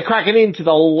 and we're cracking into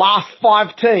the last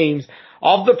 5 teams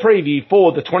of the preview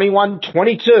for the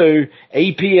 21-22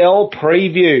 EPL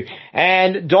preview.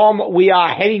 And Dom, we are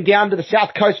heading down to the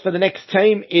South Coast for the next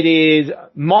team. It is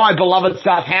my beloved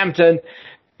Southampton,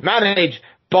 managed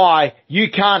by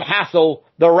You Can't Hassle,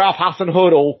 the Ralph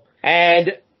Hasenhüttl.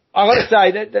 And I got to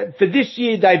say that for this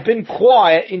year, they've been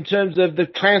quiet in terms of the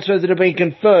transfers that have been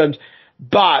confirmed,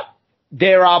 but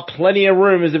there are plenty of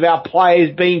rumours about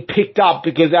players being picked up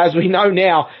because, as we know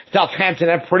now, Southampton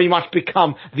have pretty much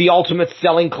become the ultimate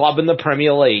selling club in the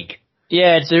Premier League.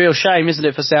 Yeah, it's a real shame, isn't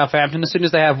it, for Southampton? As soon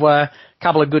as they have a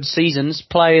couple of good seasons,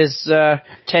 players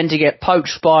tend to get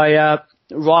poached by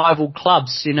rival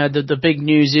clubs. You know, the big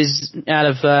news is out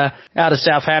of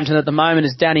Southampton at the moment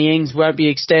is Danny Ings won't be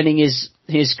extending his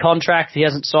contract. He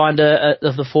hasn't signed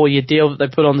the 4-year deal that they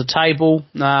put on the table.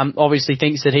 Obviously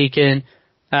thinks that he can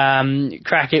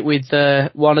crack it with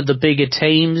one of the bigger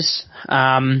teams,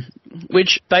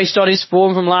 which, based on his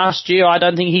form from last year, I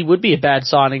don't think he would be a bad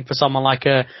signing for someone like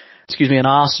an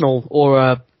Arsenal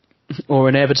or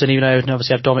an Everton, even though they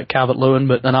obviously have Dominic Calvert-Lewin,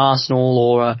 but an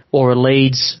Arsenal or a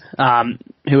Leeds,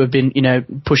 who have been,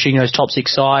 pushing those top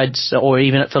 6 sides, or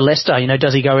even for Leicester,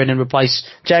 does he go in and replace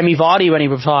Jamie Vardy when he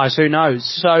retires? Who knows?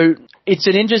 So it's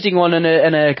an interesting one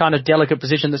and a kind of delicate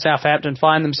position that Southampton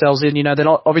find themselves in. They're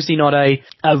obviously not a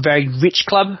very rich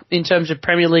club in terms of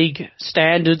Premier League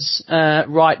standards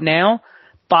right now,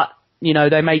 but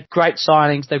they make great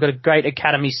signings. They've got a great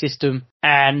academy system,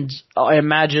 and I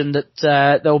imagine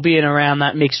that they'll be in around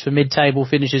that mix for mid-table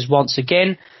finishes once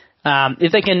again.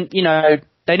 If they can,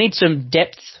 they need some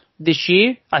depth this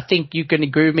year. I think you can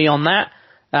agree with me on that.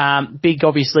 Big,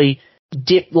 obviously,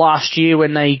 dip last year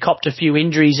when they copped a few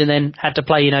injuries and then had to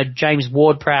play, James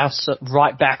Ward-Prowse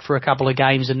right back for a couple of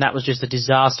games, and that was just a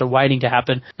disaster waiting to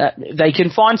happen. They can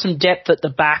find some depth at the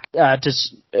back. They'll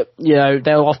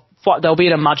be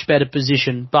in a much better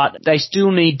position, but they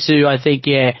still need to, I think,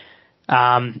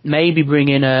 maybe bring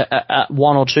in a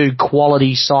one or two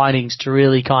quality signings to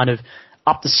really kind of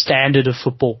up the standard of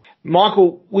football.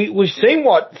 Michael, we've seen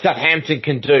what Southampton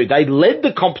can do. They led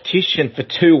the competition for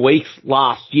 2 weeks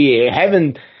last year.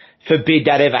 Heaven forbid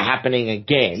that ever happening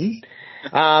again.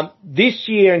 This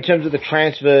year, in terms of the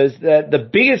transfers, the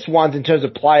biggest ones in terms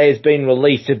of players being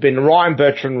released have been Ryan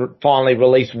Bertrand finally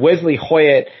released, Wesley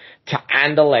Hoyett to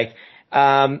Anderlecht.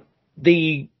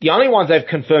 The only ones they've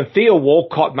confirmed, Theo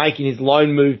Walcott making his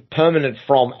loan move permanent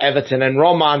from Everton, and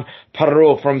Roman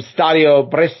Peru from Stadio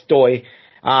Brestoy,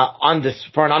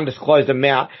 for an undisclosed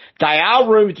amount. They are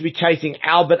rumoured to be chasing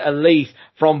Albert Elise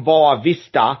from Boa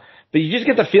Vista, but you just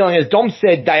get the feeling, as Dom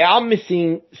said, they are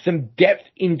missing some depth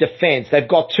in defence. They've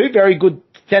got two very good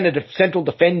central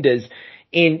defenders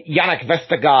in Yannick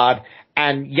Vestergaard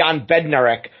and Jan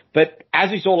Bednarek, but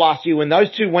as we saw last year, when those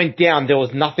two went down, there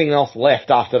was nothing else left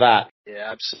after that.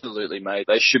 Yeah, absolutely, mate.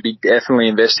 They should be definitely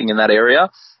investing in that area.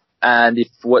 And if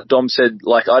what Dom said,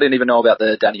 I didn't even know about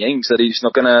the Danny Ings, that he's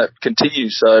not going to continue.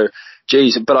 So,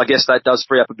 geez, but I guess that does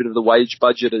free up a bit of the wage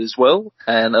budget as well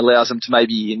and allows them to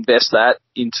maybe invest that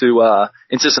into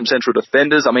some central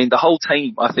defenders. I mean, the whole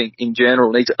team, I think, in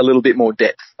general, needs a little bit more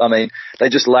depth. I mean, they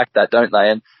just lack that, don't they?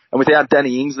 And without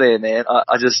Danny Ings there, man,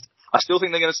 I still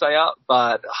think they're going to stay up,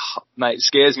 but, mate, it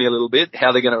scares me a little bit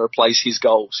how they're going to replace his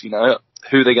goals,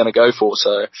 who they're going to go for.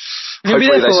 So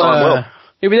hopefully they sign well.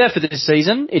 He'll be there for this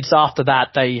season. It's after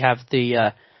that they have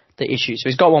the issue. So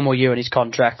he's got one more year in his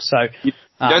contract. So you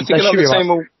don't think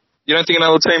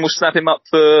another team will snap him up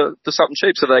for something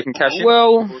cheap so they can cash in?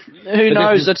 Well, who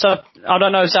knows? I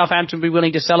don't know if Southampton will be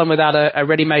willing to sell him without a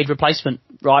ready-made replacement,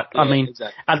 right? Yeah, I mean,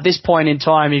 exactly. At this point in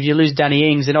time, if you lose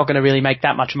Danny Ings, they're not going to really make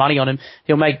that much money on him.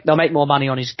 They'll make more money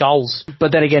on his goals.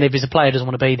 But then again, if his player doesn't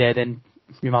want to be there, then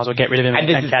you might as well get rid of him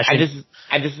and cash in.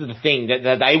 And this is the thing,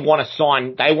 that they want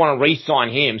to re-sign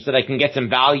him so they can get some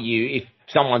value if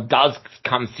someone does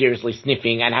come seriously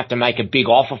sniffing and have to make a big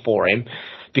offer for him.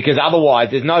 Because otherwise,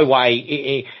 there's no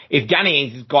way, if Danny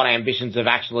Ings has got ambitions of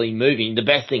actually moving, the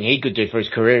best thing he could do for his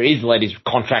career is let his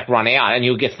contract run out and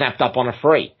he'll get snapped up on a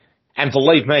free. And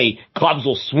believe me, clubs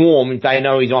will swarm if they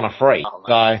know he's on a free.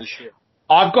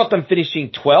 I've got them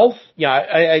finishing 12th.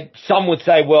 Some would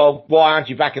say, well, why aren't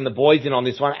you backing the boys in on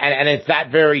this one? And it's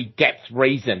that very depth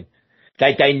reason.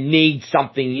 They need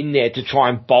something in there to try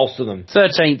and bolster them.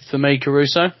 13th for me,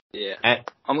 Caruso. Yeah.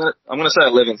 I'm gonna say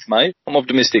 11th, mate. I'm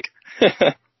optimistic.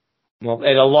 Well,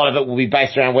 and a lot of it will be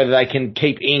based around whether they can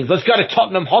keep Ings. Let's go to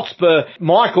Tottenham Hotspur.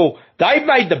 Michael, they've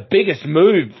made the biggest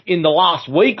move in the last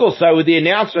week or so with the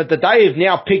announcement that they have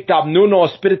now picked up Nuno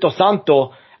Espirito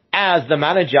Santo as the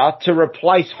manager to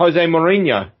replace Jose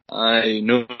Mourinho.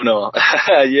 Nuno.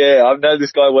 Yeah, I've known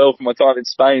this guy well from my time in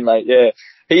Spain, mate. Yeah.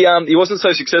 He wasn't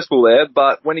so successful there,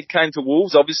 but when he came to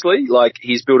Wolves, obviously,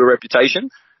 he's built a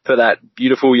reputation for that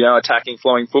beautiful, attacking,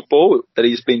 flowing football that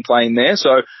he's been playing there.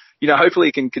 So, hopefully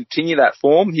he can continue that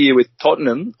form here with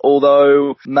Tottenham.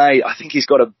 Although, mate, I think he's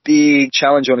got a big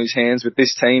challenge on his hands with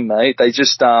this team, mate. They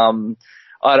just, I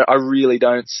really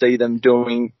don't see them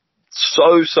doing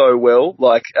so well.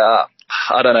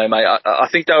 I don't know, mate. I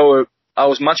think I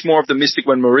was much more optimistic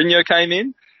when Mourinho came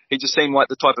in. He just seemed like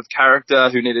the type of character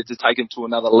who needed to take him to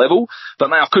another level. But,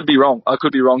 mate, I could be wrong. I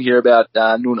could be wrong here about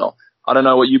Nuno. I don't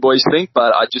know what you boys think,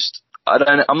 but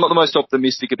I'm not the most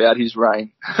optimistic about his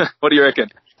reign. What do you reckon?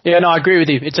 Yeah, no, I agree with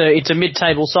you. It's a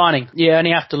mid-table signing. You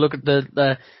only have to look at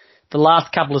the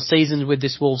last couple of seasons with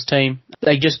this Wolves team.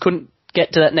 They just couldn't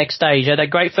get to that next stage. They had a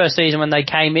great first season when they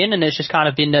came in, and it's just kind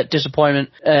of been that disappointment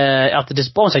after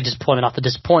disappointment. I won't say disappointment after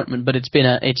disappointment, but it's been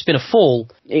a fall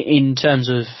in terms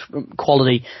of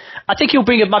quality. I think he'll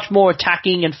bring a much more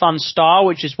attacking and fun style,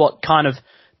 which is what kind of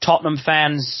Tottenham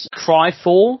fans cry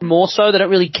for more so. They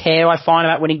don't really care, I find,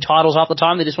 about winning titles half the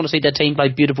time. They just want to see their team play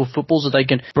beautiful football so they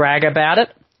can brag about it.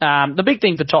 The big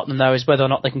thing for Tottenham, though, is whether or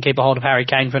not they can keep a hold of Harry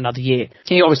Kane for another year.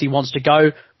 He obviously wants to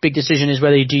go. Big decision is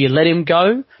whether do you let him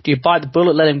go? Do you bite the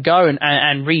bullet, let him go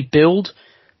and rebuild?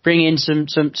 Bring in some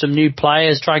new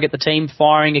players, try and get the team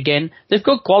firing again. They've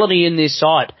got quality in this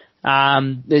side.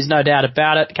 There's no doubt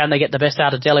about it. Can they get the best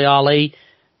out of Dele Alli?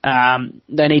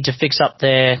 They need to fix up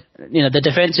the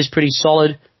defense is pretty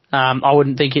solid. I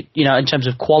wouldn't think it, in terms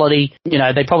of quality,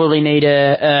 they probably need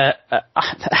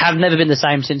have never been the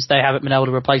same since they haven't been able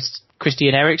to replace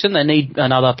Christian Eriksen. They need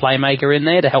another playmaker in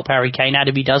there to help Harry Kane out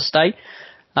if he does stay.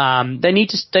 They need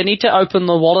to open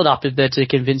the wallet up if they're to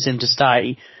convince him to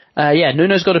stay.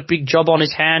 Nuno's got a big job on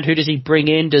his hand. Who does he bring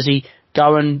in? Does he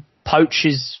go and poach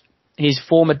his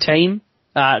former team?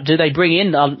 Do they bring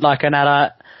in like an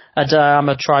Adama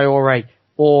Traore?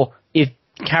 Or if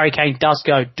Harry Kane does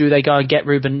go, do they go and get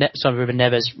Ruben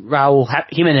Neves, Raul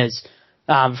Jimenez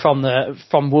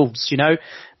from Wolves? You know,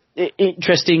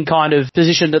 interesting kind of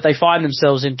position that they find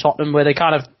themselves in, Tottenham, where they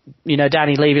kind of, you know,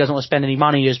 Danny Levy doesn't want to spend any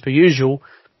money as per usual,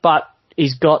 but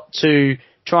he's got to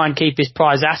try and keep his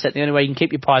prize asset. The only way you can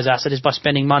keep your prize asset is by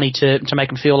spending money to make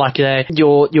them feel like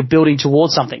you're building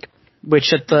towards something,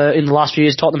 which in the last few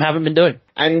years Tottenham haven't been doing.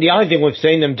 And the only thing we've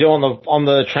seen them do on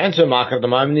the transfer market at the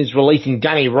moment is releasing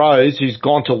Danny Rose, who's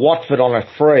gone to Watford on a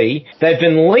free. They've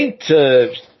been linked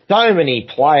to so many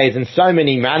players and so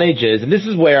many managers, and this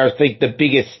is where I think the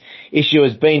biggest issue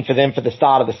has been for them for the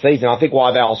start of the season. I think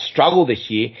why they'll struggle this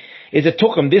year is it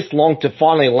took them this long to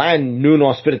finally land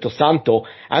Nuno Espirito Santo,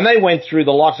 and they went through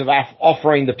the likes of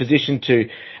offering the position to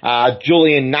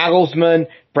Julian Nagelsmann,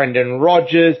 Brendan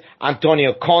Rodgers,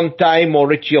 Antonio Conte,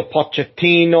 Mauricio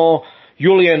Pochettino,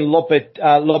 Julian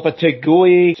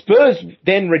Lopetegui. Spurs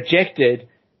then rejected,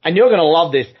 and you're going to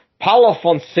love this, Paulo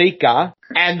Fonseca,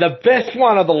 and the best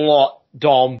one of the lot,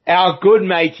 Dom, our good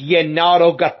mate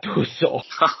Gennaro Gattuso.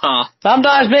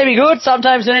 Sometimes maybe good,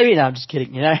 sometimes maybe no. I'm just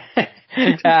kidding, you know.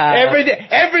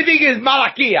 Everything is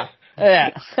Malakia.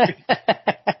 Yeah.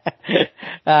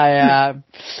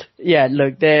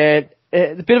 Look, they're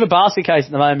a bit of a basket case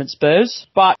at the moment, Spurs,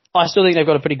 but I still think they've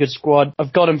got a pretty good squad.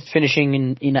 I've got them finishing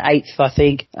in 8th, I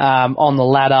think, on the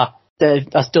ladder.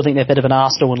 I still think they're better than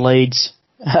Arsenal and Leeds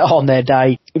on their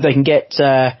day. If they can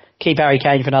keep Harry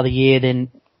Kane for another year, then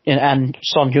and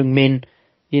Son Heung-min,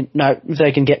 you know, if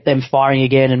they can get them firing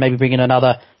again and maybe bring in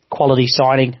another quality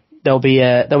signing, they'll be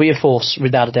a force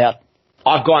without a doubt.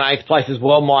 I've gone 8th place as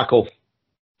well, Michael.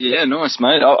 Yeah, nice,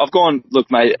 mate. I've gone,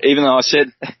 look, mate, even though I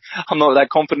said I'm not that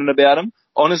confident about them,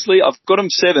 honestly, I've got them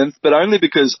 7th, but only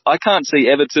because I can't see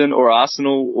Everton or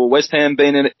Arsenal or West Ham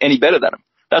being any better than them.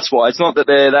 That's why. It's not that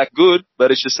they're that good, but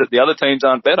it's just that the other teams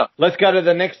aren't better. Let's go to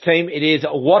the next team. It is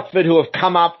Watford, who have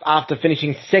come up after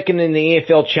finishing 2nd in the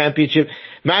EFL Championship,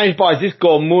 managed by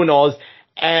Xisco Munoz.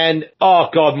 And, oh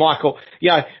God, Michael, you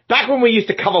know, back when we used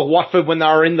to cover Watford when they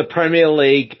were in the Premier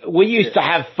League, we used to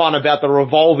have fun about the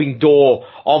revolving door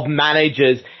of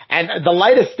managers. And the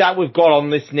latest stat we've got on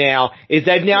this now is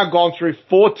they've now gone through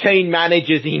 14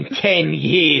 managers in 10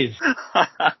 years.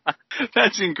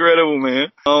 That's incredible,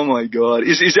 man. Oh my God.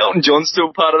 Is Elton John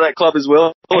still part of that club as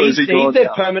well? Or he's the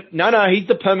permanent, no, he's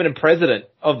the permanent president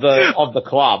of the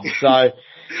club. So,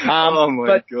 oh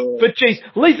my God. But geez,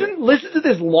 listen to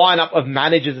this lineup of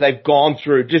managers they've gone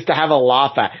through just to have a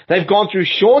laugh at. They've gone through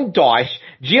Sean Dyche,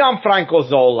 Gianfranco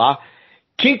Zola,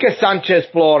 Quique Sanchez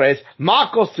Flores,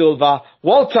 Marco Silva,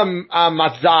 Walter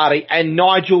Mazzari, and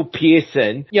Nigel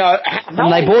Pearson. You know,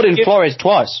 and they brought in Flores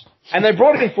twice. And they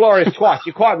brought in Flores twice.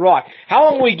 You're quite right. How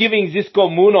long are we giving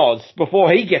Xisco Munoz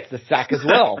before he gets the sack as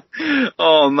well?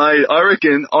 Oh, mate, I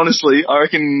reckon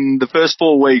the first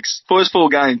 4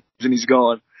 games, and he's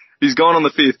gone. He's gone on the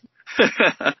 5th.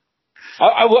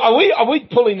 Are we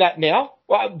pulling that now?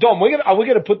 Well, Dom, are we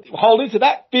going to hold into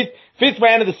that fifth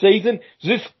round of the season?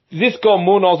 Xisco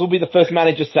Munoz will be the first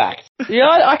manager sacked. Yeah,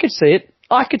 I could see it.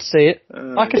 I could see it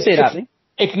happening.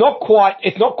 It's not quite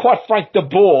Frank de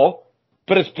Boer,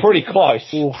 but it's pretty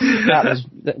close. No,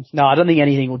 I don't think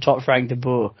anything will top Frank de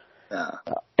Boer. No.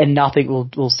 And nothing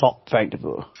will stop Frank de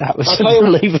Boer. That was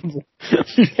unbelievable.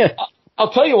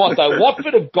 I'll tell you what though,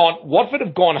 Watford have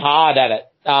gone hard at it.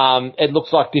 It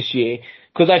looks like this year,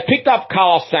 because they've picked up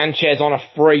Carlos Sanchez on a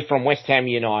free from West Ham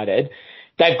United.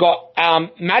 They've got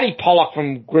Matty Pollock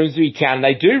from Grimsby Town.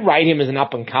 They do rate him as an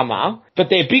up-and-comer, but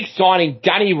their big signing,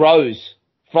 Danny Rose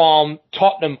from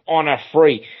Tottenham on a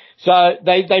free. So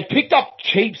they picked up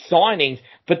cheap signings,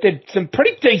 but there's some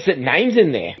pretty decent names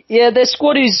in there. Yeah, their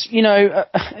squad is, you know,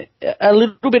 a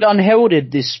little bit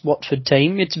unheralded, this Watford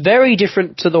team. It's very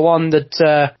different to the one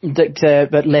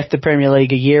that left the Premier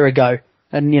League a year ago.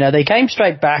 And, you know, they came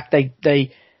straight back. They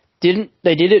did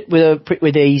it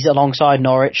with ease alongside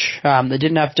Norwich. They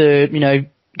didn't have to, you know,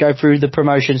 go through the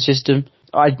promotion system.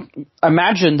 I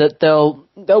imagine that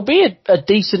they'll be a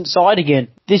decent side again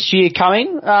this year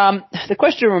coming. The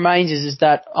question remains is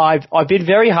that I've been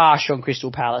very harsh on Crystal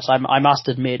Palace, I must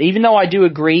admit. Even though I do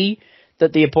agree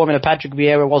that the appointment of Patrick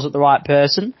Vieira wasn't the right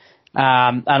person,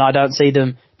 and I don't see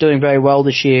them doing very well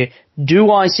this year,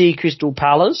 do I see Crystal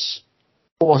Palace,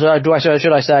 or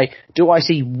should I say, do I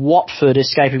see Watford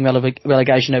escaping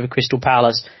relegation over Crystal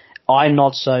Palace? I'm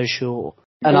not so sure.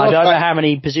 And I don't know how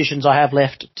many positions I have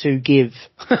left to give.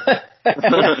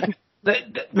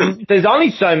 There's only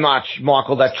so much,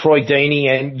 Michael, that Troy Deeney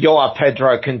and Joao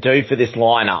Pedro can do for this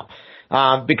lineup,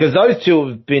 because those two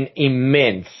have been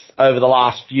immense over the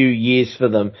last few years for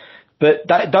them. But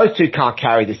those two can't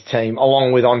carry this team,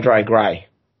 along with Andre Gray.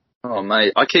 Oh,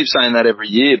 mate, I keep saying that every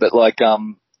year, but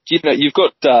you've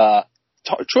got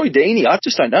Troy Deeney. I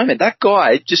just don't know, man. That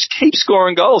guy just keeps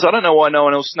scoring goals. I don't know why no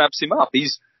one else snaps him up. He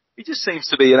just seems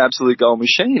to be an absolute goal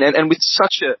machine, and with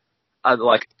such I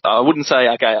wouldn't say,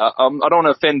 okay, I don't want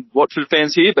to offend Watford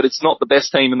fans here, but it's not the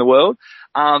best team in the world.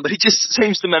 But he just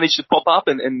seems to manage to pop up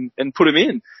and put him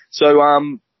in. So,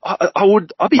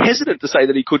 I'd be hesitant to say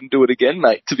that he couldn't do it again,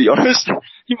 mate, to be honest.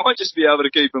 He might just be able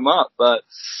to keep him up, but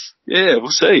yeah, we'll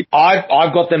see.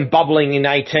 I've got them bubbling in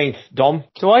 18th, Dom.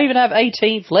 Do I even have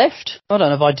 18th left? I don't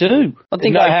know if I do. I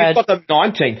think I had... you've got them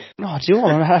 19th. Oh, do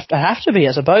I have to be,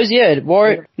 I suppose, yeah.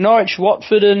 Norwich,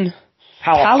 Watford and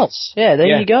Palace. Yeah,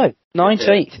 there you go.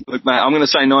 19th. Yeah. Look, mate, I'm going to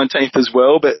say 19th as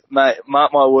well, but, mate,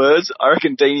 mark my words, I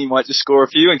reckon Deeney might just score a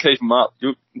few and keep him up.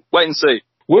 You wait and see.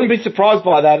 Wouldn't be surprised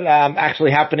by that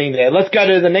actually happening there. Let's go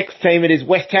to the next team. It is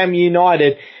West Ham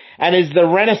United, and is the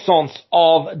renaissance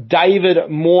of David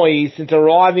Moyes since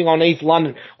arriving on East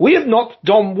London. We have not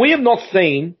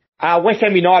seen West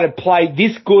Ham United play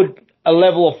this good a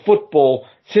level of football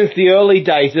since the early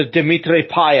days of Dimitri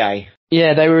Payet.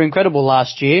 Yeah, they were incredible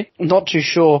last year. I'm not too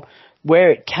sure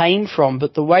where it came from,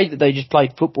 but the way that they just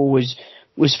played football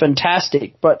was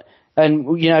fantastic. And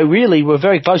really were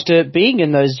very close to being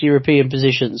in those European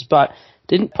positions, but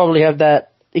didn't probably have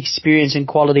that experience and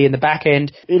quality in the back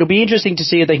end. It'll be interesting to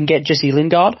see if they can get Jesse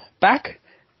Lingard back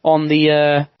on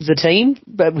the team.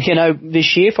 But,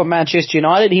 this year for Manchester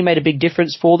United, he made a big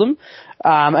difference for them.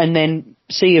 And then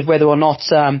see if whether or not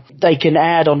they can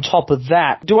add on top of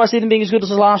that. Do I see them being as good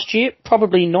as last year?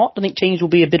 Probably not. I think teams will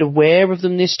be a bit aware of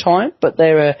them this time, but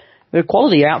they're a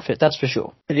quality outfit, that's for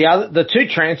sure. The two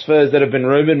transfers that have been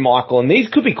rumoured, Michael, and these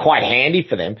could be quite handy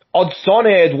for them. Odsonne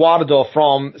Eduardo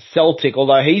from Celtic,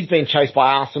 although he's been chased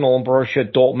by Arsenal and Borussia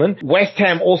Dortmund. West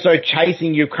Ham also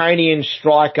chasing Ukrainian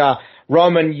striker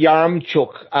Roman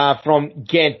Yaremchuk from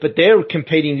Ghent, but they're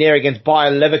competing there against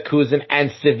Bayer Leverkusen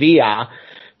and Sevilla.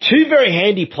 Two very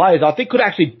handy players I think could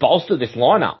actually bolster this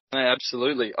lineup. Yeah,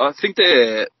 absolutely. I think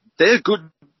they're good.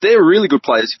 They're really good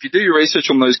players. If you do your research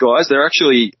on those guys, they're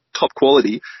actually top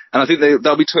quality, and I think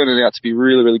they'll be turning out to be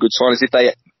really, really good signings if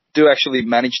they do actually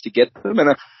manage to get them.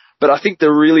 But I think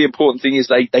the really important thing is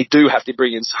they do have to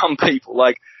bring in some people.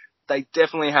 Like, they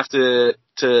definitely have to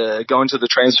go into the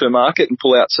transfer market and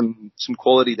pull out some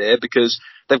quality there, because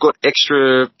they've got an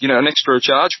extra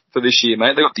charge for this year,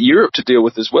 mate. They've got the Europe to deal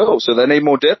with as well, so they need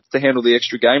more depth to handle the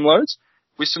extra game loads.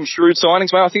 With some shrewd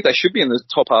signings, mate, I think they should be in the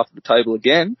top half of the table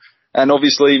again. And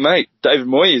obviously, mate, David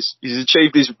Moyes, he's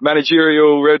achieved his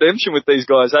managerial redemption with these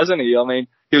guys, hasn't he? I mean,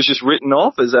 he was just written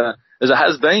off as a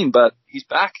has-been, but he's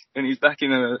back, and he's back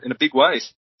in a big way.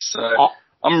 So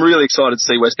I'm really excited to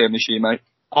see West Ham this year, mate.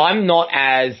 I'm not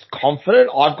as confident.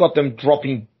 I've got them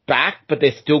dropping back, but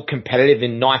they're still competitive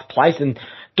in ninth place. And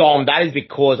Dom, that is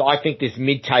because I think this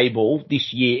mid-table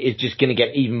this year is just going to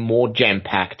get even more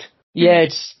jam-packed. Yeah,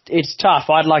 it's tough.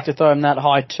 I'd like to throw him that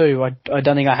high too. I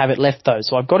don't think I have it left though,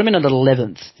 so I've got him in at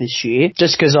 11th this year,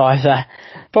 just because I've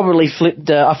probably flipped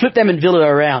them and Villa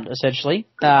around essentially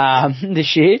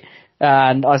this year,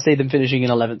 and I see them finishing in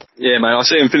 11th. Yeah, mate, I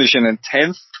see them finishing in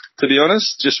 10th, to be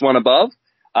honest, just one above.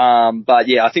 But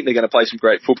yeah, I think they're going to play some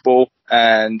great football,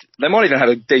 and they might even have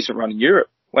a decent run in Europe.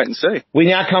 Wait and see. We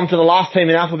now come to the last team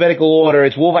in alphabetical order.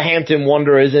 It's Wolverhampton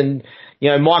Wanderers, and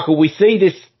Michael, we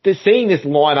see seeing this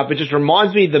lineup, it just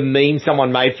reminds me of the meme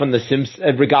someone made from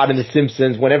regarding the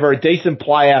Simpsons. Whenever a decent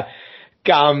player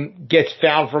gets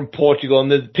found from Portugal,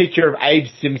 and the picture of Abe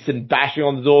Simpson bashing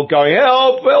on the door, going,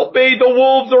 "Help me! The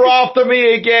Wolves are after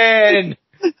me again."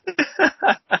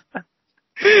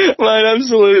 Mate,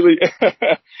 absolutely.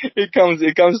 It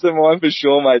comes to mind for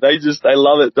sure, mate. They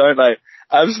love it, don't they?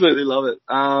 Absolutely love it.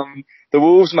 The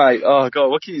Wolves, mate. Oh God,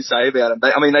 what can you say about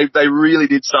them? They really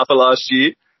did suffer last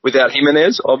year without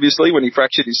Jimenez, obviously, when he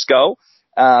fractured his skull.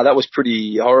 That was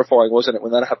pretty horrifying, wasn't it,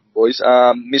 when that happened, boys?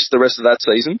 Missed the rest of that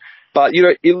season. But,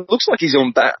 it looks like he's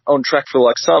on track for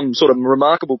like some sort of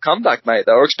remarkable comeback, mate.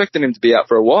 They were expecting him to be out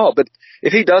for a while. But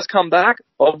if he does come back,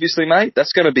 obviously, mate,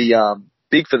 that's going to be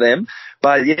big for them.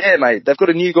 But yeah, mate, they've got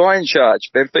a new guy in charge,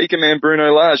 Benfica man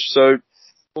Bruno Lage. So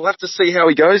we'll have to see how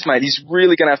he goes, mate. He's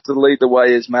really going to have to lead the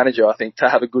way as manager, I think, to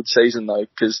have a good season, though,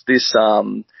 because this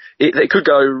it could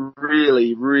go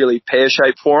really, really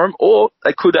pear-shaped for them, or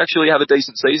they could actually have a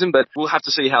decent season, but we'll have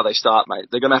to see how they start, mate.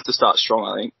 They're going to have to start strong,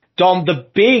 I think. Dom, the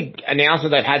big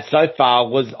announcement they've had so far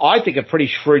was, I think, a pretty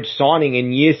shrewd signing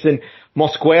in Yersin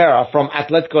Mosquera from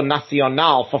Atletico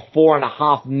Nacional for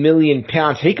 £4.5 million.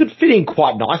 He could fit in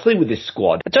quite nicely with this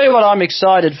squad. I'll tell you what I'm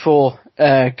excited for,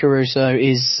 Caruso,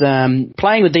 is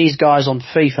playing with these guys on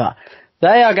FIFA.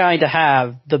 They are going to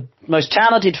have the most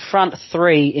talented front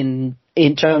three in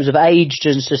terms of age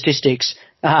and statistics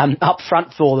up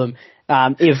front for them.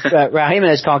 If Raul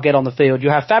Jimenez can't get on the field, you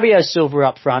have Fabio Silva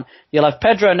up front, you'll have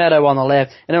Pedro Neto on the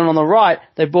left, and then on the right,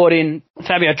 they brought in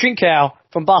Fabio Trincao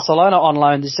from Barcelona on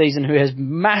loan this season, who has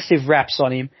massive raps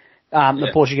on him, the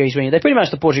Portuguese winger. They're pretty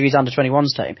much the Portuguese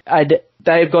under-21s team. And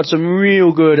they've got some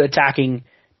real good attacking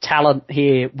talent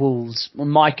here, Wolves.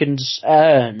 My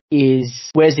concern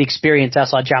is, where's the experience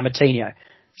outside Gianmartino?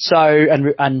 So,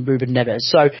 and Ruben Neves.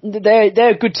 So, they're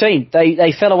a good team.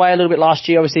 They fell away a little bit last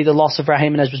year. Obviously, the loss of Raul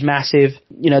Jimenez was massive.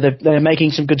 You know, they're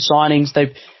making some good signings.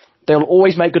 They'll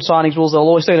always make good signings, Wolves. They'll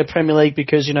always stay in the Premier League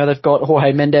because, you know, they've got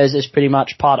Jorge Mendes is pretty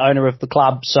much part owner of the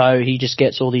club. So, he just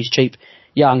gets all these cheap,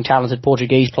 young, talented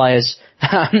Portuguese players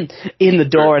in the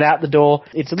door and out the door.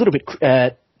 It's a little bit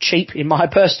cheap, in my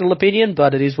personal opinion,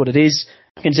 but it is what it is,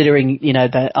 considering, you know,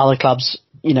 the other clubs,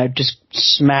 you know, just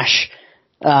smash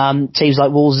teams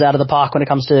like Wolves out of the park when it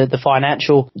comes to the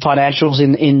financials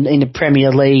in the Premier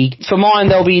League. For mine,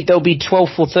 they'll be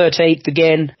 12th or 13th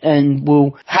again, and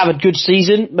will have a good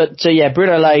season. But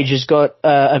Bruno Lage has got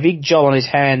a big job on his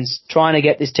hands trying to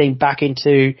get this team back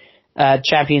into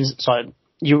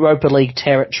Europa League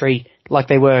territory like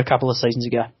they were a couple of seasons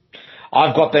ago.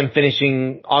 I've got them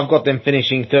finishing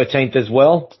 13th as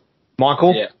well,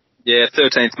 Michael. Yeah,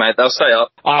 13th, mate. They'll stay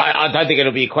up. I don't think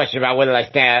it'll be a question about whether they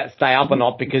stay up or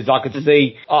not, because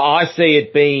I see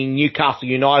it being Newcastle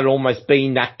United almost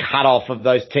being that cut-off of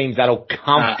those teams that'll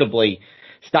comfortably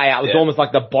stay up. It's almost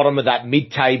like the bottom of that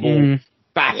mid-table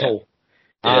battle.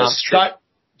 That's true.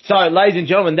 So, ladies and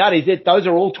gentlemen, that is it. Those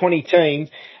are all 20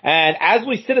 teams. And as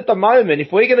we sit at the moment,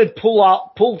 if we're going to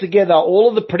pull together all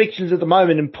of the predictions at the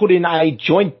moment and put in a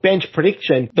joint bench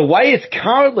prediction, the way it's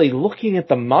currently looking at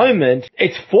the moment,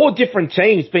 it's 4 different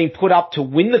teams being put up to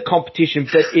win the competition,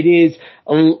 but it is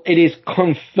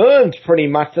confirmed pretty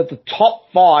much that the top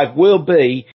 5 will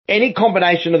be any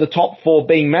combination of the top 4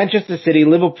 being Manchester City,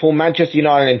 Liverpool, Manchester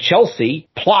United and Chelsea,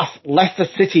 plus Leicester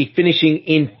City finishing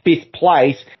in 5th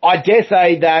place. I dare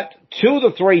say that 2 of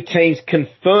the 3 teams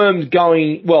confirmed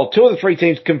going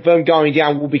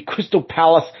down will be Crystal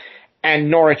Palace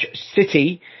and Norwich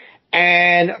City,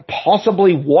 and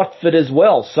possibly Watford as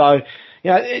well. So,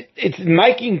 you know, it's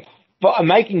making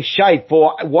shape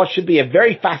for what should be a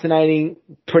very fascinating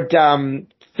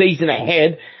season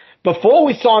ahead. Before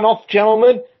we sign off,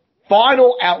 gentlemen,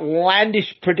 final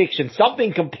outlandish prediction,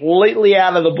 something completely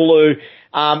out of the blue.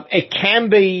 It can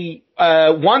be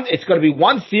it's got to be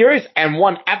one serious and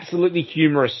one absolutely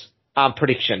humorous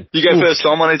prediction. You go first,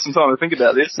 Tom. I need some time to think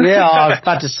about this. Yeah, I was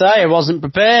about to say I wasn't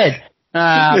prepared.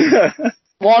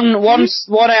 One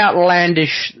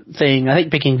outlandish thing. I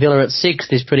think picking Villa at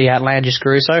 6th is pretty outlandish,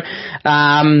 Caruso.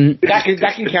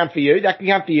 That can count for you.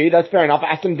 That's fair enough.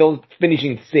 Aston Villa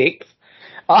finishing 6th.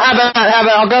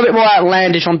 I'll go a bit more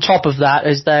outlandish on top of that,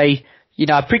 as they, you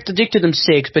know, I predicted them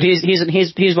 6th, but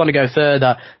here's one to go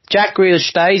further. Jack Grealish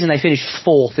stays and they finish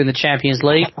 4th in the Champions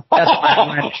League. That's my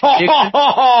outlandish prediction.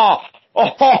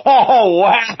 Oh,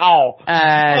 wow.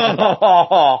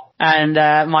 And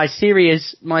my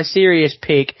serious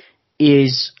pick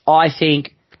is, I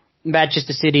think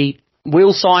Manchester City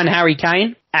will sign Harry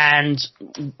Kane and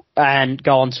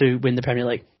go on to win the Premier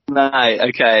League. Mate,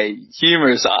 okay,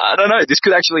 humorous. I don't know. This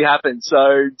could actually happen.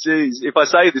 So, geez, if I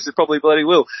say this, it probably bloody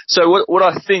will. So what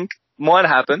I think might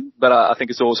happen, but I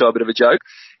think it's also a bit of a joke,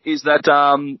 is that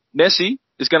Messi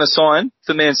is going to sign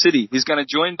for Man City. He's going to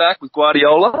join back with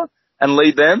Guardiola and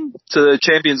lead them to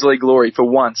Champions League glory for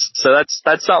once. So that's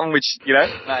something which, you know,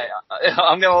 mate,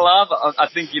 I'm going to laugh. I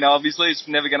think, you know, obviously it's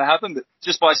never going to happen, but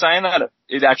just by saying that,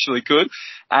 it actually could.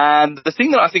 And the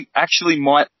thing that I think actually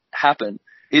might happen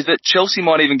is that Chelsea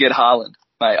might even get Haaland,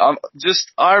 mate.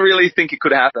 I really think it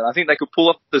could happen. I think they could pull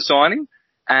off the signing,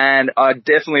 and I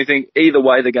definitely think either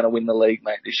way they're going to win the league,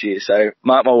 mate, this year. So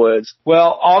mark my words.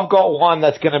 Well, I've got one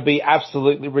that's going to be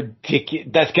absolutely ridiculous.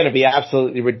 That's going to be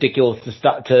absolutely ridiculous to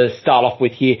start off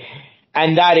with here,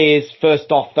 and that is,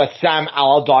 first off, that Sam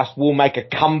Allardyce will make a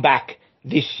comeback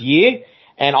this year.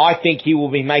 And I think he will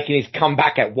be making his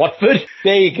comeback at Watford.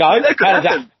 There you go. That could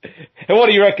happen. And what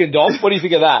do you reckon, Dom? What do you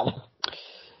think of that?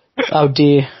 Oh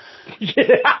dear.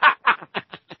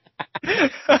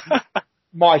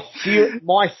 My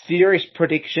serious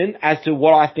prediction as to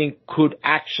what I think could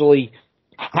actually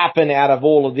happen out of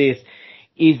all of this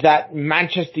is that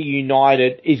Manchester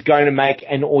United is going to make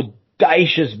an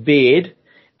audacious bid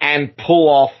and pull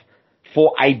off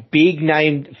for a big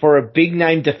name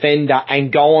defender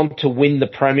and go on to win the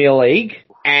Premier League.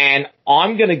 And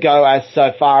I'm going to go as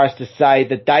so far as to say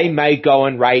that they may go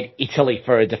and raid Italy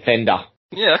for a defender.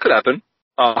 Yeah, that could happen.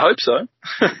 I hope so.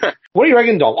 What do you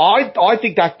reckon, Dom? I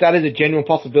think that is a genuine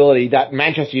possibility that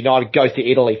Manchester United goes to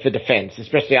Italy for defence,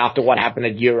 especially after what happened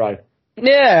at Euro.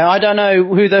 Yeah, I don't know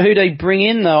who they bring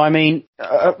in though. I mean,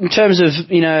 in terms of,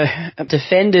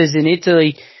 defenders in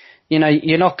Italy,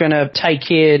 you're not going to take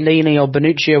Chiellini or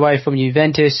Bonucci away from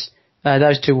Juventus.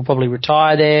 Those two will probably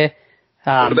retire there.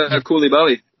 What about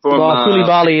Koulibaly?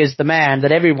 Koulibaly is the man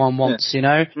that everyone wants,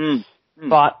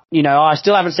 But, I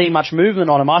still haven't seen much movement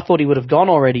on him. I thought he would have gone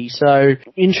already. So,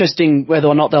 interesting whether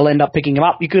or not they'll end up picking him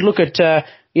up. You could look at,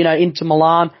 Inter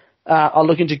Milan are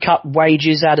looking to cut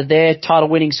wages out of their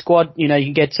title-winning squad. You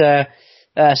can get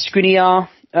Skriniar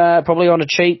probably on a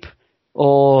cheap,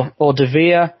 or De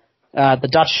Vere, the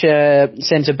Dutch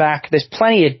centre-back. There's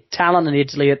plenty of talent in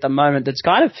Italy at the moment that's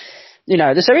kind of...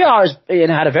 the Serie A has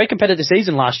had a very competitive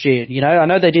season last year. I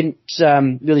know they didn't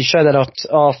really show that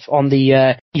off on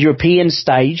the European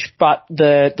stage, but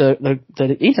the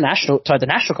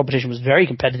national competition was very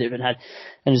competitive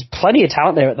and there's plenty of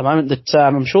talent there at the moment that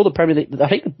I'm sure the Premier League, I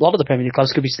think a lot of the Premier League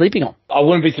clubs could be sleeping on. I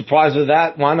wouldn't be surprised with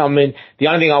that one. I mean, the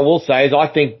only thing I will say is I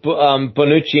think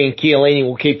Bonucci and Chiellini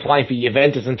will keep playing for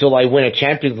Juventus until they win a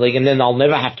Champions League, and then they'll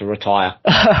never have to retire.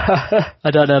 I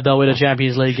don't know if they'll win a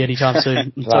Champions League anytime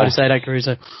soon. I'm sorry to say that,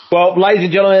 Caruso. Well, ladies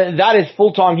and gentlemen, that is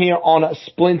full time here on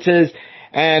Splinters.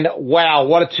 And wow,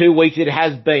 what a 2 weeks it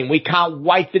has been. We can't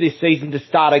wait for this season to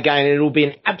start again, and it'll be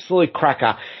an absolute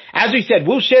cracker. As we said,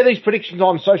 we'll share these predictions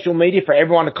on social media for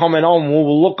everyone to comment on.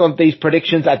 We'll look at these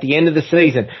predictions at the end of the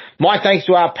season. My thanks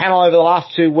to our panel over the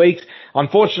last 2 weeks.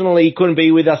 Unfortunately, he couldn't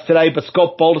be with us today, but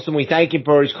Scott Balderson, we thank him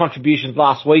for his contributions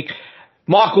last week.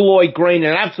 Michael Lloyd Green,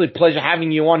 an absolute pleasure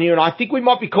having you on here, and I think we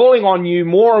might be calling on you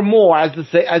more and more as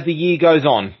the year goes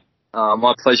on.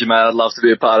 My pleasure, mate. I'd love to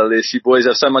be a part of this. You boys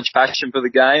have so much passion for the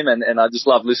game, and I just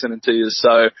love listening to you.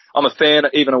 So I'm a fan,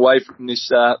 even away from this,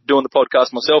 doing the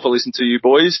podcast myself. I listen to you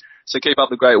boys. So keep up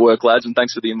the great work, lads, and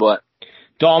thanks for the invite.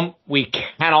 Dom, we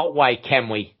cannot wait, can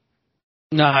we?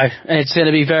 No, it's going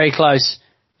to be very close.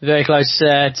 Very close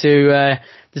to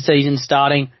the season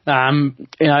starting.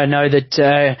 I know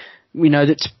that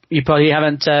you probably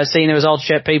haven't seen the results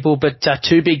yet, people, but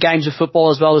 2 big games of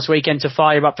football as well this weekend to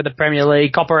fire you up for the Premier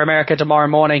League. Copa America tomorrow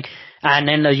morning, and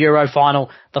then the Euro final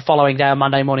the following day on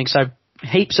Monday morning. So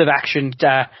heaps of action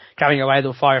coming away that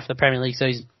will fire for the Premier League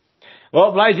season.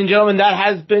 Well, ladies and gentlemen, that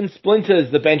has been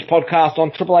Splinters, the Bench podcast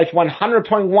on Triple H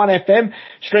 100.1 FM,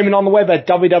 streaming on the web at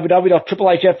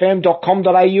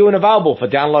www.triplehfm.com.au and available for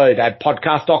download at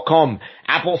podcast.com,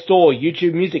 Apple Store,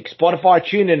 YouTube Music, Spotify,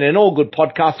 TuneIn, and all good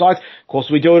podcast sites. Of course,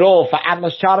 we do it all for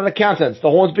Atlas Chartered Accountants, the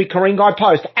Hornsby Ku-ring-gai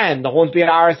Post, and the Hornsby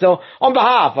RSL. On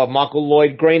behalf of Michael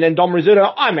Lloyd Green and Dom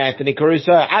Rizzuto, I'm Anthony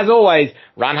Caruso. As always,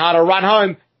 run hard or run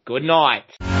home. Good night.